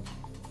sub.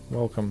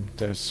 Welcome,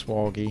 dear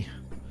Swoggy.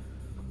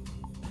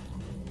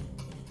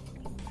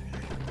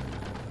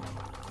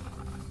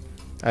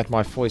 Add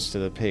my voice to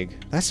the pig.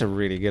 That's a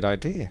really good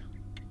idea.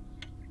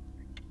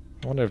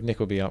 I wonder if Nick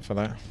will be up for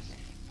that.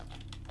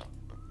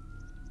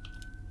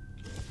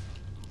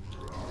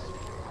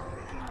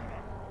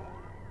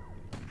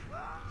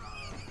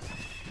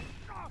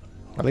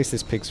 At least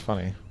this pig's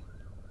funny.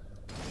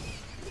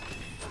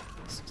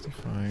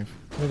 65.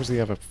 Where was the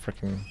other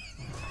frickin'...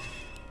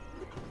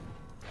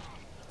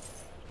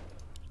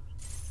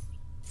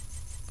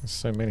 There's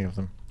so many of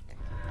them.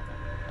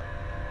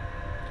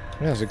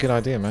 Yeah, it's a good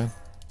idea, man.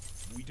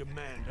 We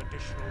demand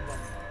additional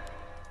lumber.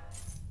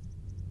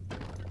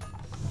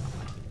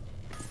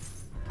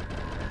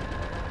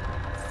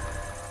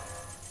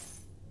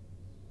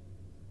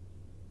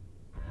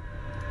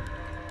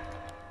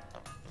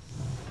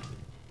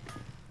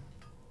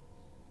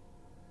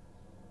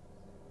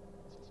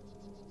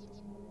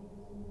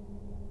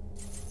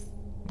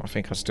 I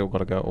think I still got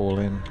to go all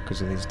in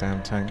because of these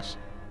damn tanks.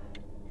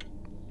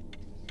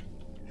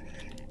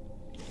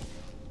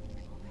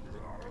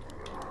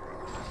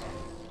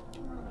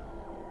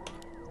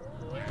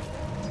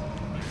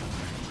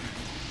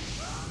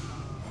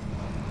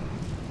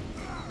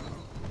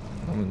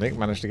 Oh, Nick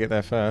managed to get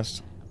there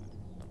first.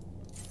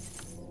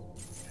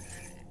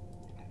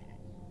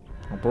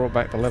 I brought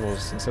back the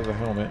levels instead of the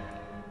helmet.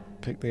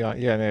 Pick the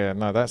yeah,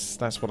 no, that's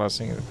what I was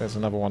thinking. There's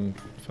another one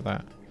for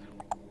that.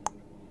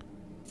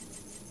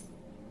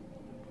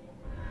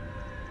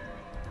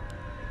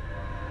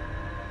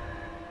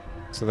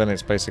 So then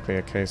it's basically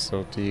a case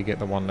of, do you get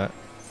the one that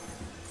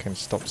can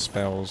stop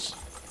spells,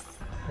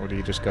 or do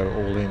you just go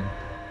all in?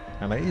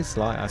 And it is,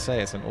 like I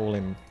say, it's an all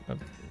in.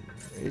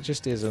 It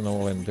just is an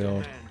all in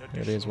build.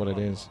 It is what it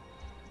is.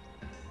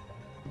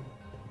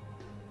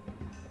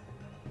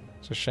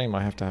 It's a shame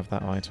I have to have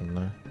that item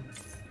though.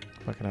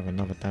 If I can have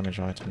another damage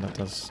item, that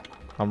does.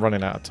 I'm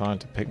running out of time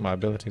to pick my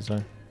abilities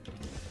though.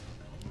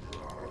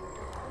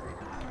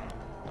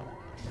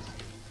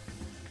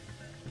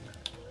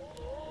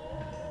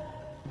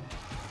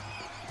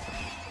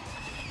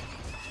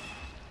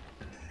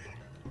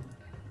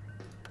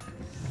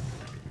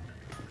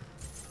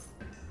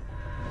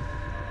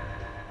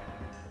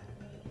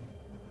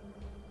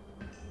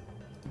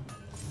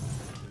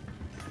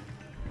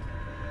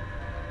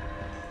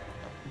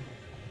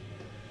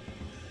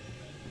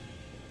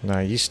 No,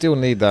 you still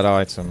need that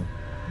item.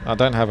 I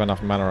don't have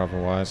enough mana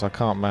otherwise. I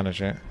can't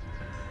manage it.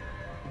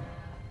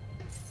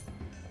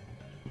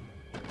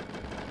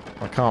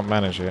 I can't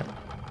manage it.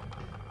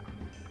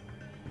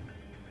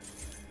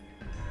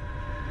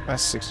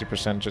 That's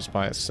 60% just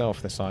by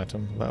itself, this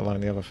item, let alone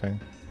the other thing.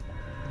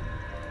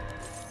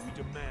 We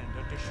demand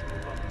additional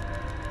lumber.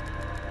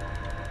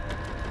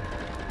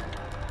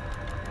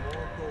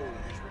 More gold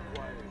is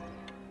required.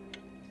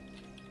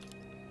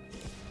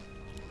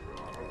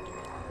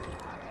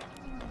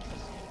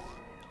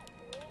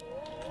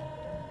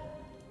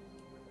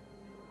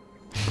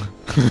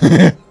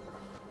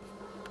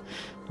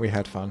 We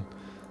had fun.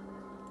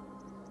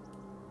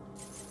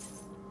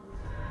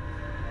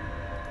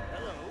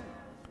 Hello.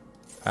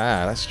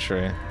 Ah, that's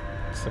true.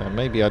 So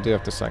maybe I do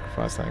have to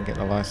sacrifice that and get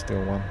the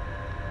lifesteal one.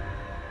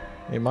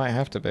 It might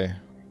have to be.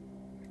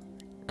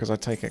 because I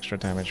take extra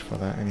damage for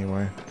that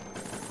anyway.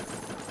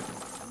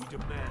 We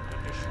demand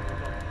additional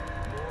lumber.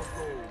 More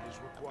gold is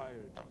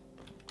required.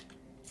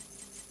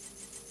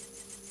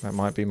 That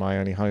might be my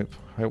only hope.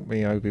 Help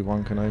me,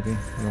 Obi-Wan Kenobi.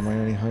 You're my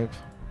only hope.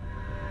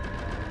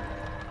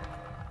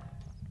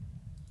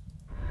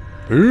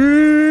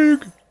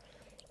 Pig!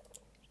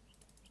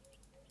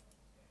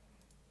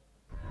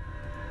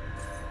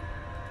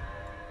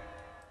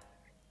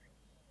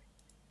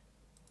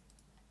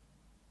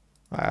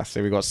 Ah,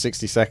 so we've got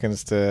 60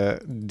 seconds to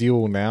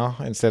duel now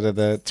instead of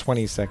the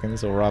 20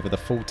 seconds, or rather the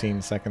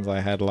 14 seconds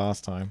I had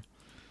last time.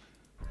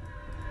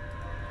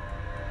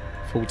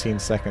 14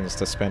 seconds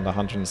to spend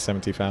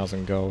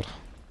 170,000 gold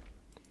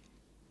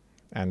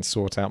and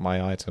sort out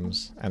my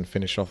items and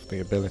finish off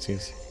the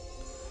abilities.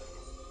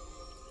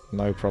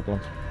 No problem.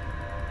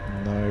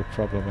 No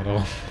problem at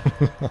all.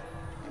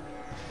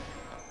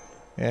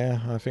 Yeah,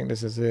 I think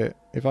this is it.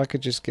 If I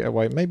could just get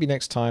away, maybe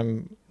next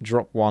time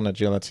drop 1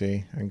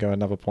 agility and go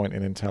another point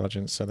in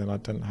intelligence, so then I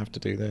don't have to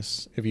do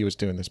this. If you was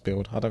doing this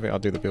build, I don't think I'll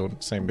do the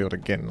same build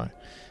again though.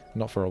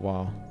 Not for a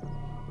while.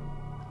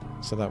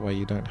 So that way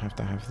you don't have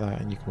to have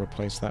that, and you can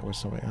replace that with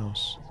something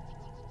else.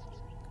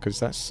 Because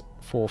that's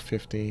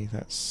 450,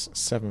 that's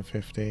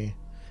 750,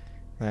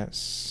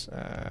 that's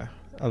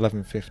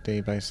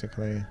 1150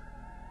 basically.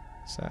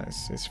 So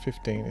it's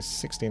 15,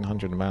 it's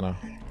 1600 mana.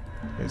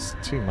 It's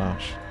too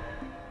much.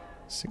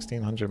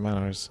 1600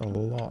 mana is a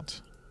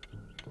lot.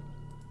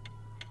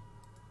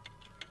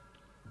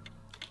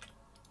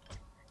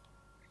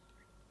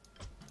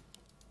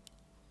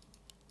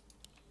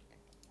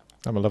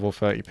 I'm a level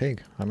 30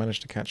 pig. I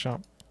managed to catch up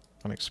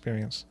on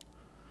experience.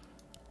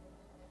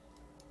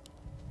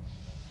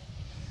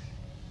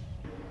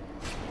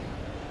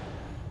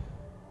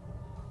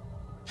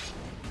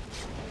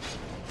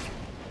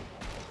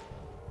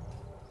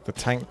 The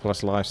tank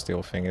plus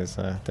lifesteal thing is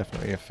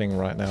definitely a thing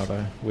right now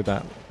though, with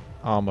that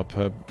armor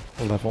per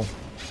level.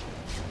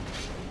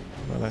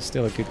 But that's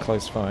still a good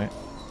close fight.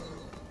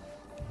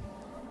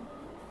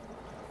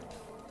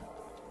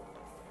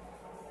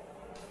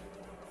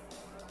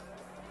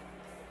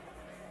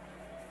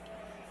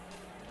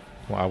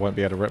 Well, I won't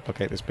be able to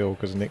replicate this build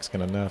because Nick's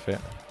going to nerf it.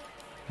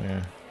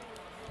 Yeah.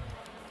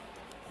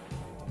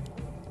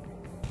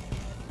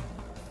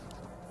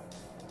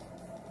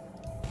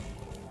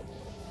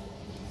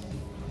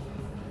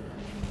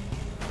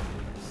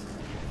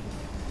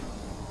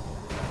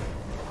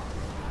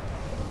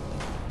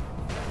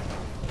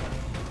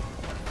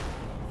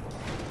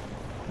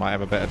 Might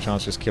have a better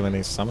chance just killing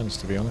these summons,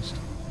 to be honest.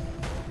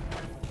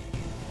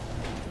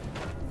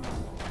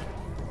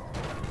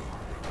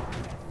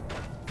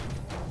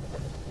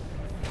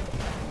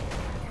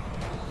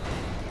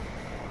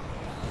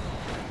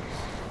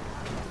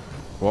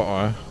 What?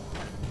 I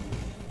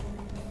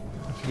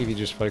think if you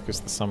just focus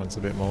the summons a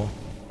bit more,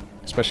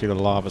 especially the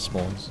lava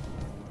spawns.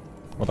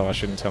 Although I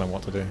shouldn't tell him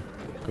what to do,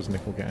 because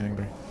Nick will get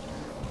angry.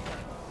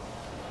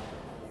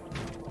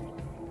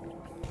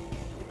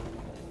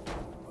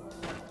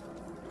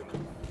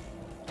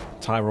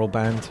 Tyrell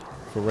banned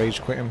for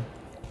rage quitting.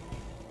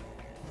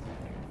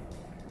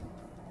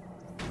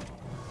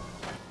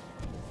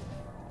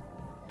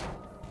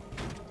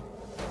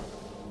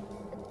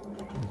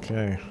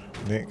 Okay,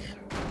 Nick,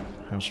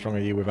 how strong are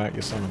you without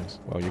your summons?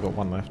 Well, you got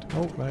 1 left.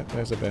 Oh,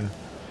 there's a bear.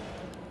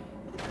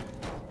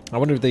 I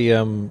wonder if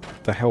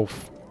the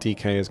health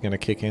DK is going to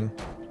kick in.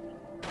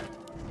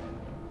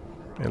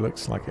 It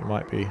looks like it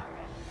might be.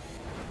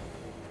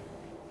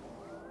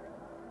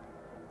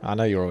 I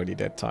know you're already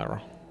dead, Tyrell.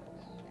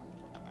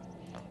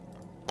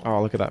 Oh,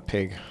 look at that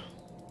pig.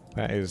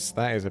 That is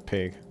a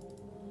pig.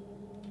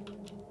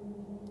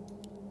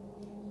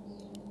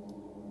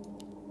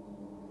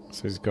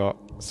 So he's got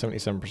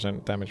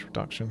 77% damage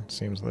reduction.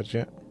 Seems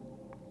legit.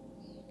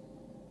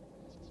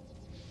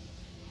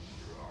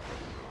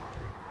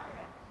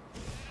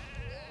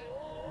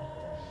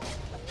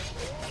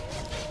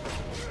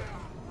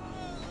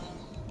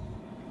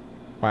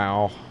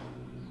 Wow.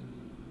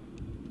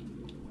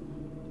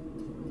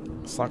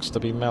 Sucks to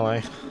be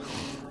melee.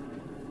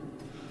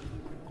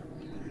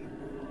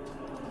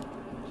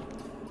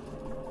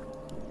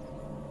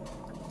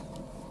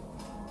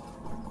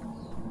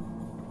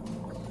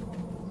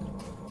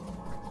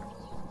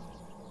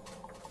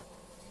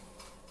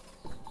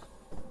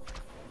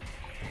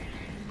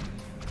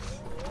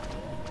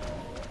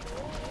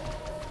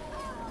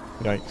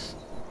 Yikes.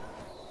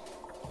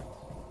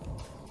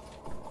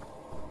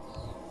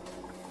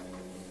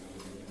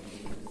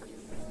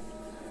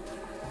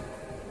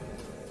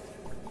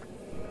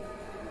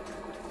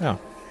 Yeah,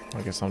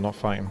 I guess I'm not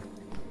fighting.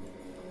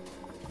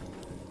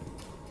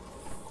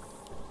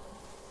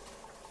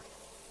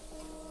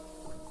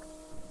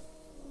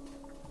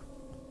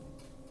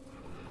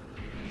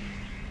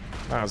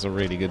 That was a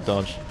really good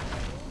dodge.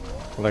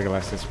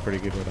 Legolas is pretty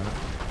good with that.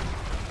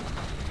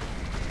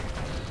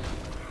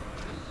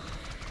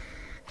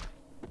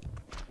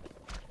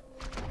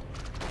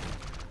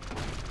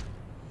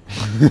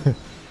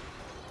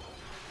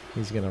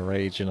 He's gonna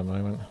rage in a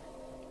moment.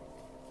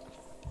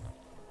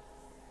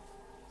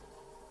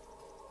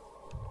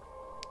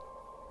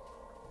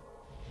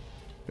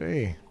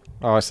 Gee.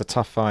 Oh, it's a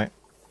tough fight.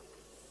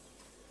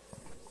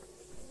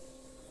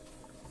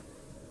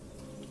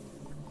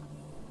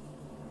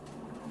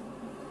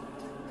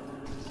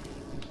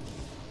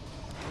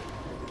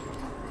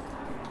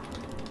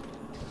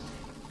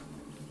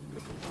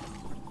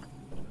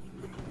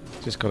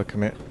 Just gotta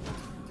commit.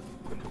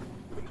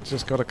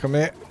 Just gotta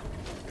commit.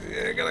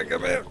 Yeah, gotta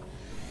commit.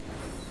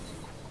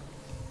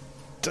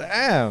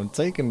 Damn,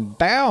 taken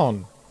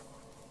down.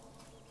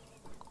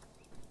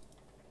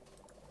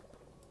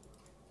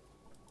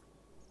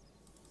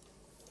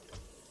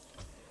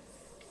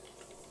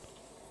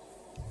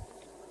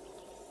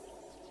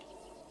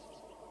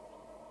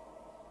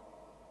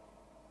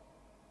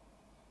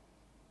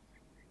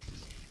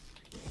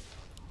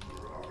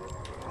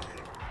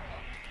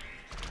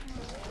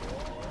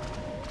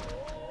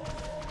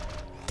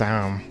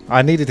 Damn.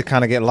 I needed to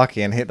kind of get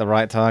lucky and hit the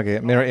right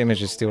target. Mirror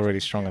image is still really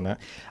strong on that.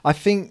 I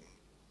think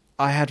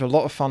I had a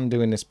lot of fun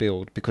doing this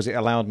build because it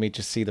allowed me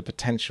to see the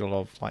potential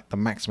of like the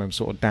maximum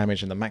sort of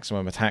damage and the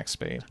maximum attack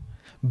speed.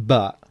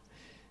 But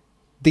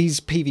these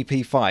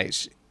PvP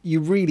fights, you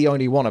really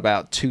only want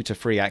about 2 to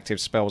 3 active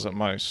spells at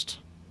most.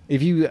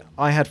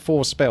 I had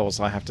 4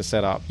 spells I have to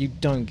set up. You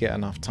don't get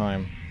enough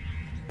time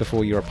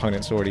before your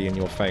opponent's already in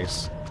your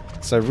face.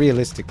 So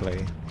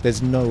realistically,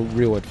 there's no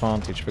real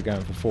advantage for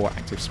going for 4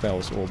 active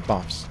spells or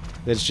buffs.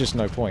 There's just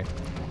no point.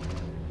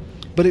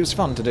 But it was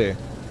fun to do.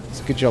 It's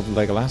a good job,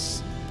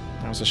 Legolas.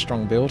 That was a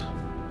strong build.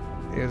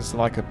 It was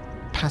like a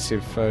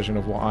passive version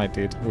of what I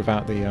did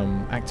without the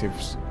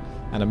actives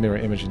and a mirror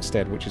image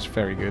instead, which is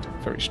very good,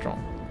 very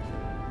strong.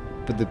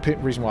 But the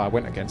reason why I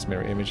went against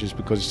mirror image is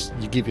because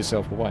you give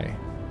yourself away.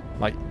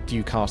 Like, do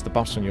you cast the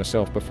buffs on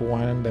yourself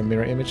beforehand and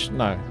mirror image?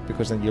 No,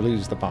 because then you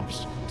lose the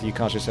buffs. Do you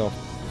cast yourself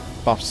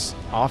buffs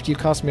after you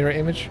cast mirror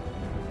image?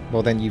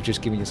 Well, then you've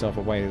just given yourself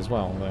away as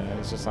well.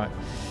 It's just like,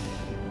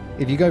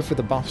 if you go for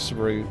the buffs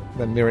route,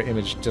 then mirror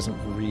image doesn't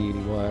really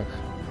work.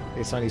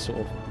 It's only sort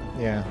of,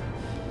 yeah.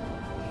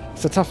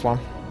 It's a tough one,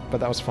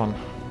 but that was fun.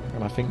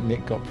 And I think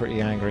Nick got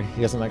pretty angry.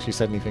 He hasn't actually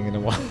said anything in a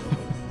while.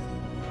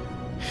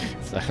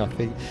 So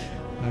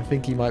I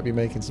think he might be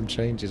making some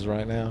changes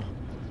right now.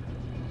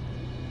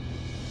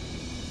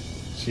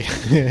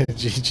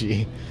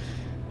 GG.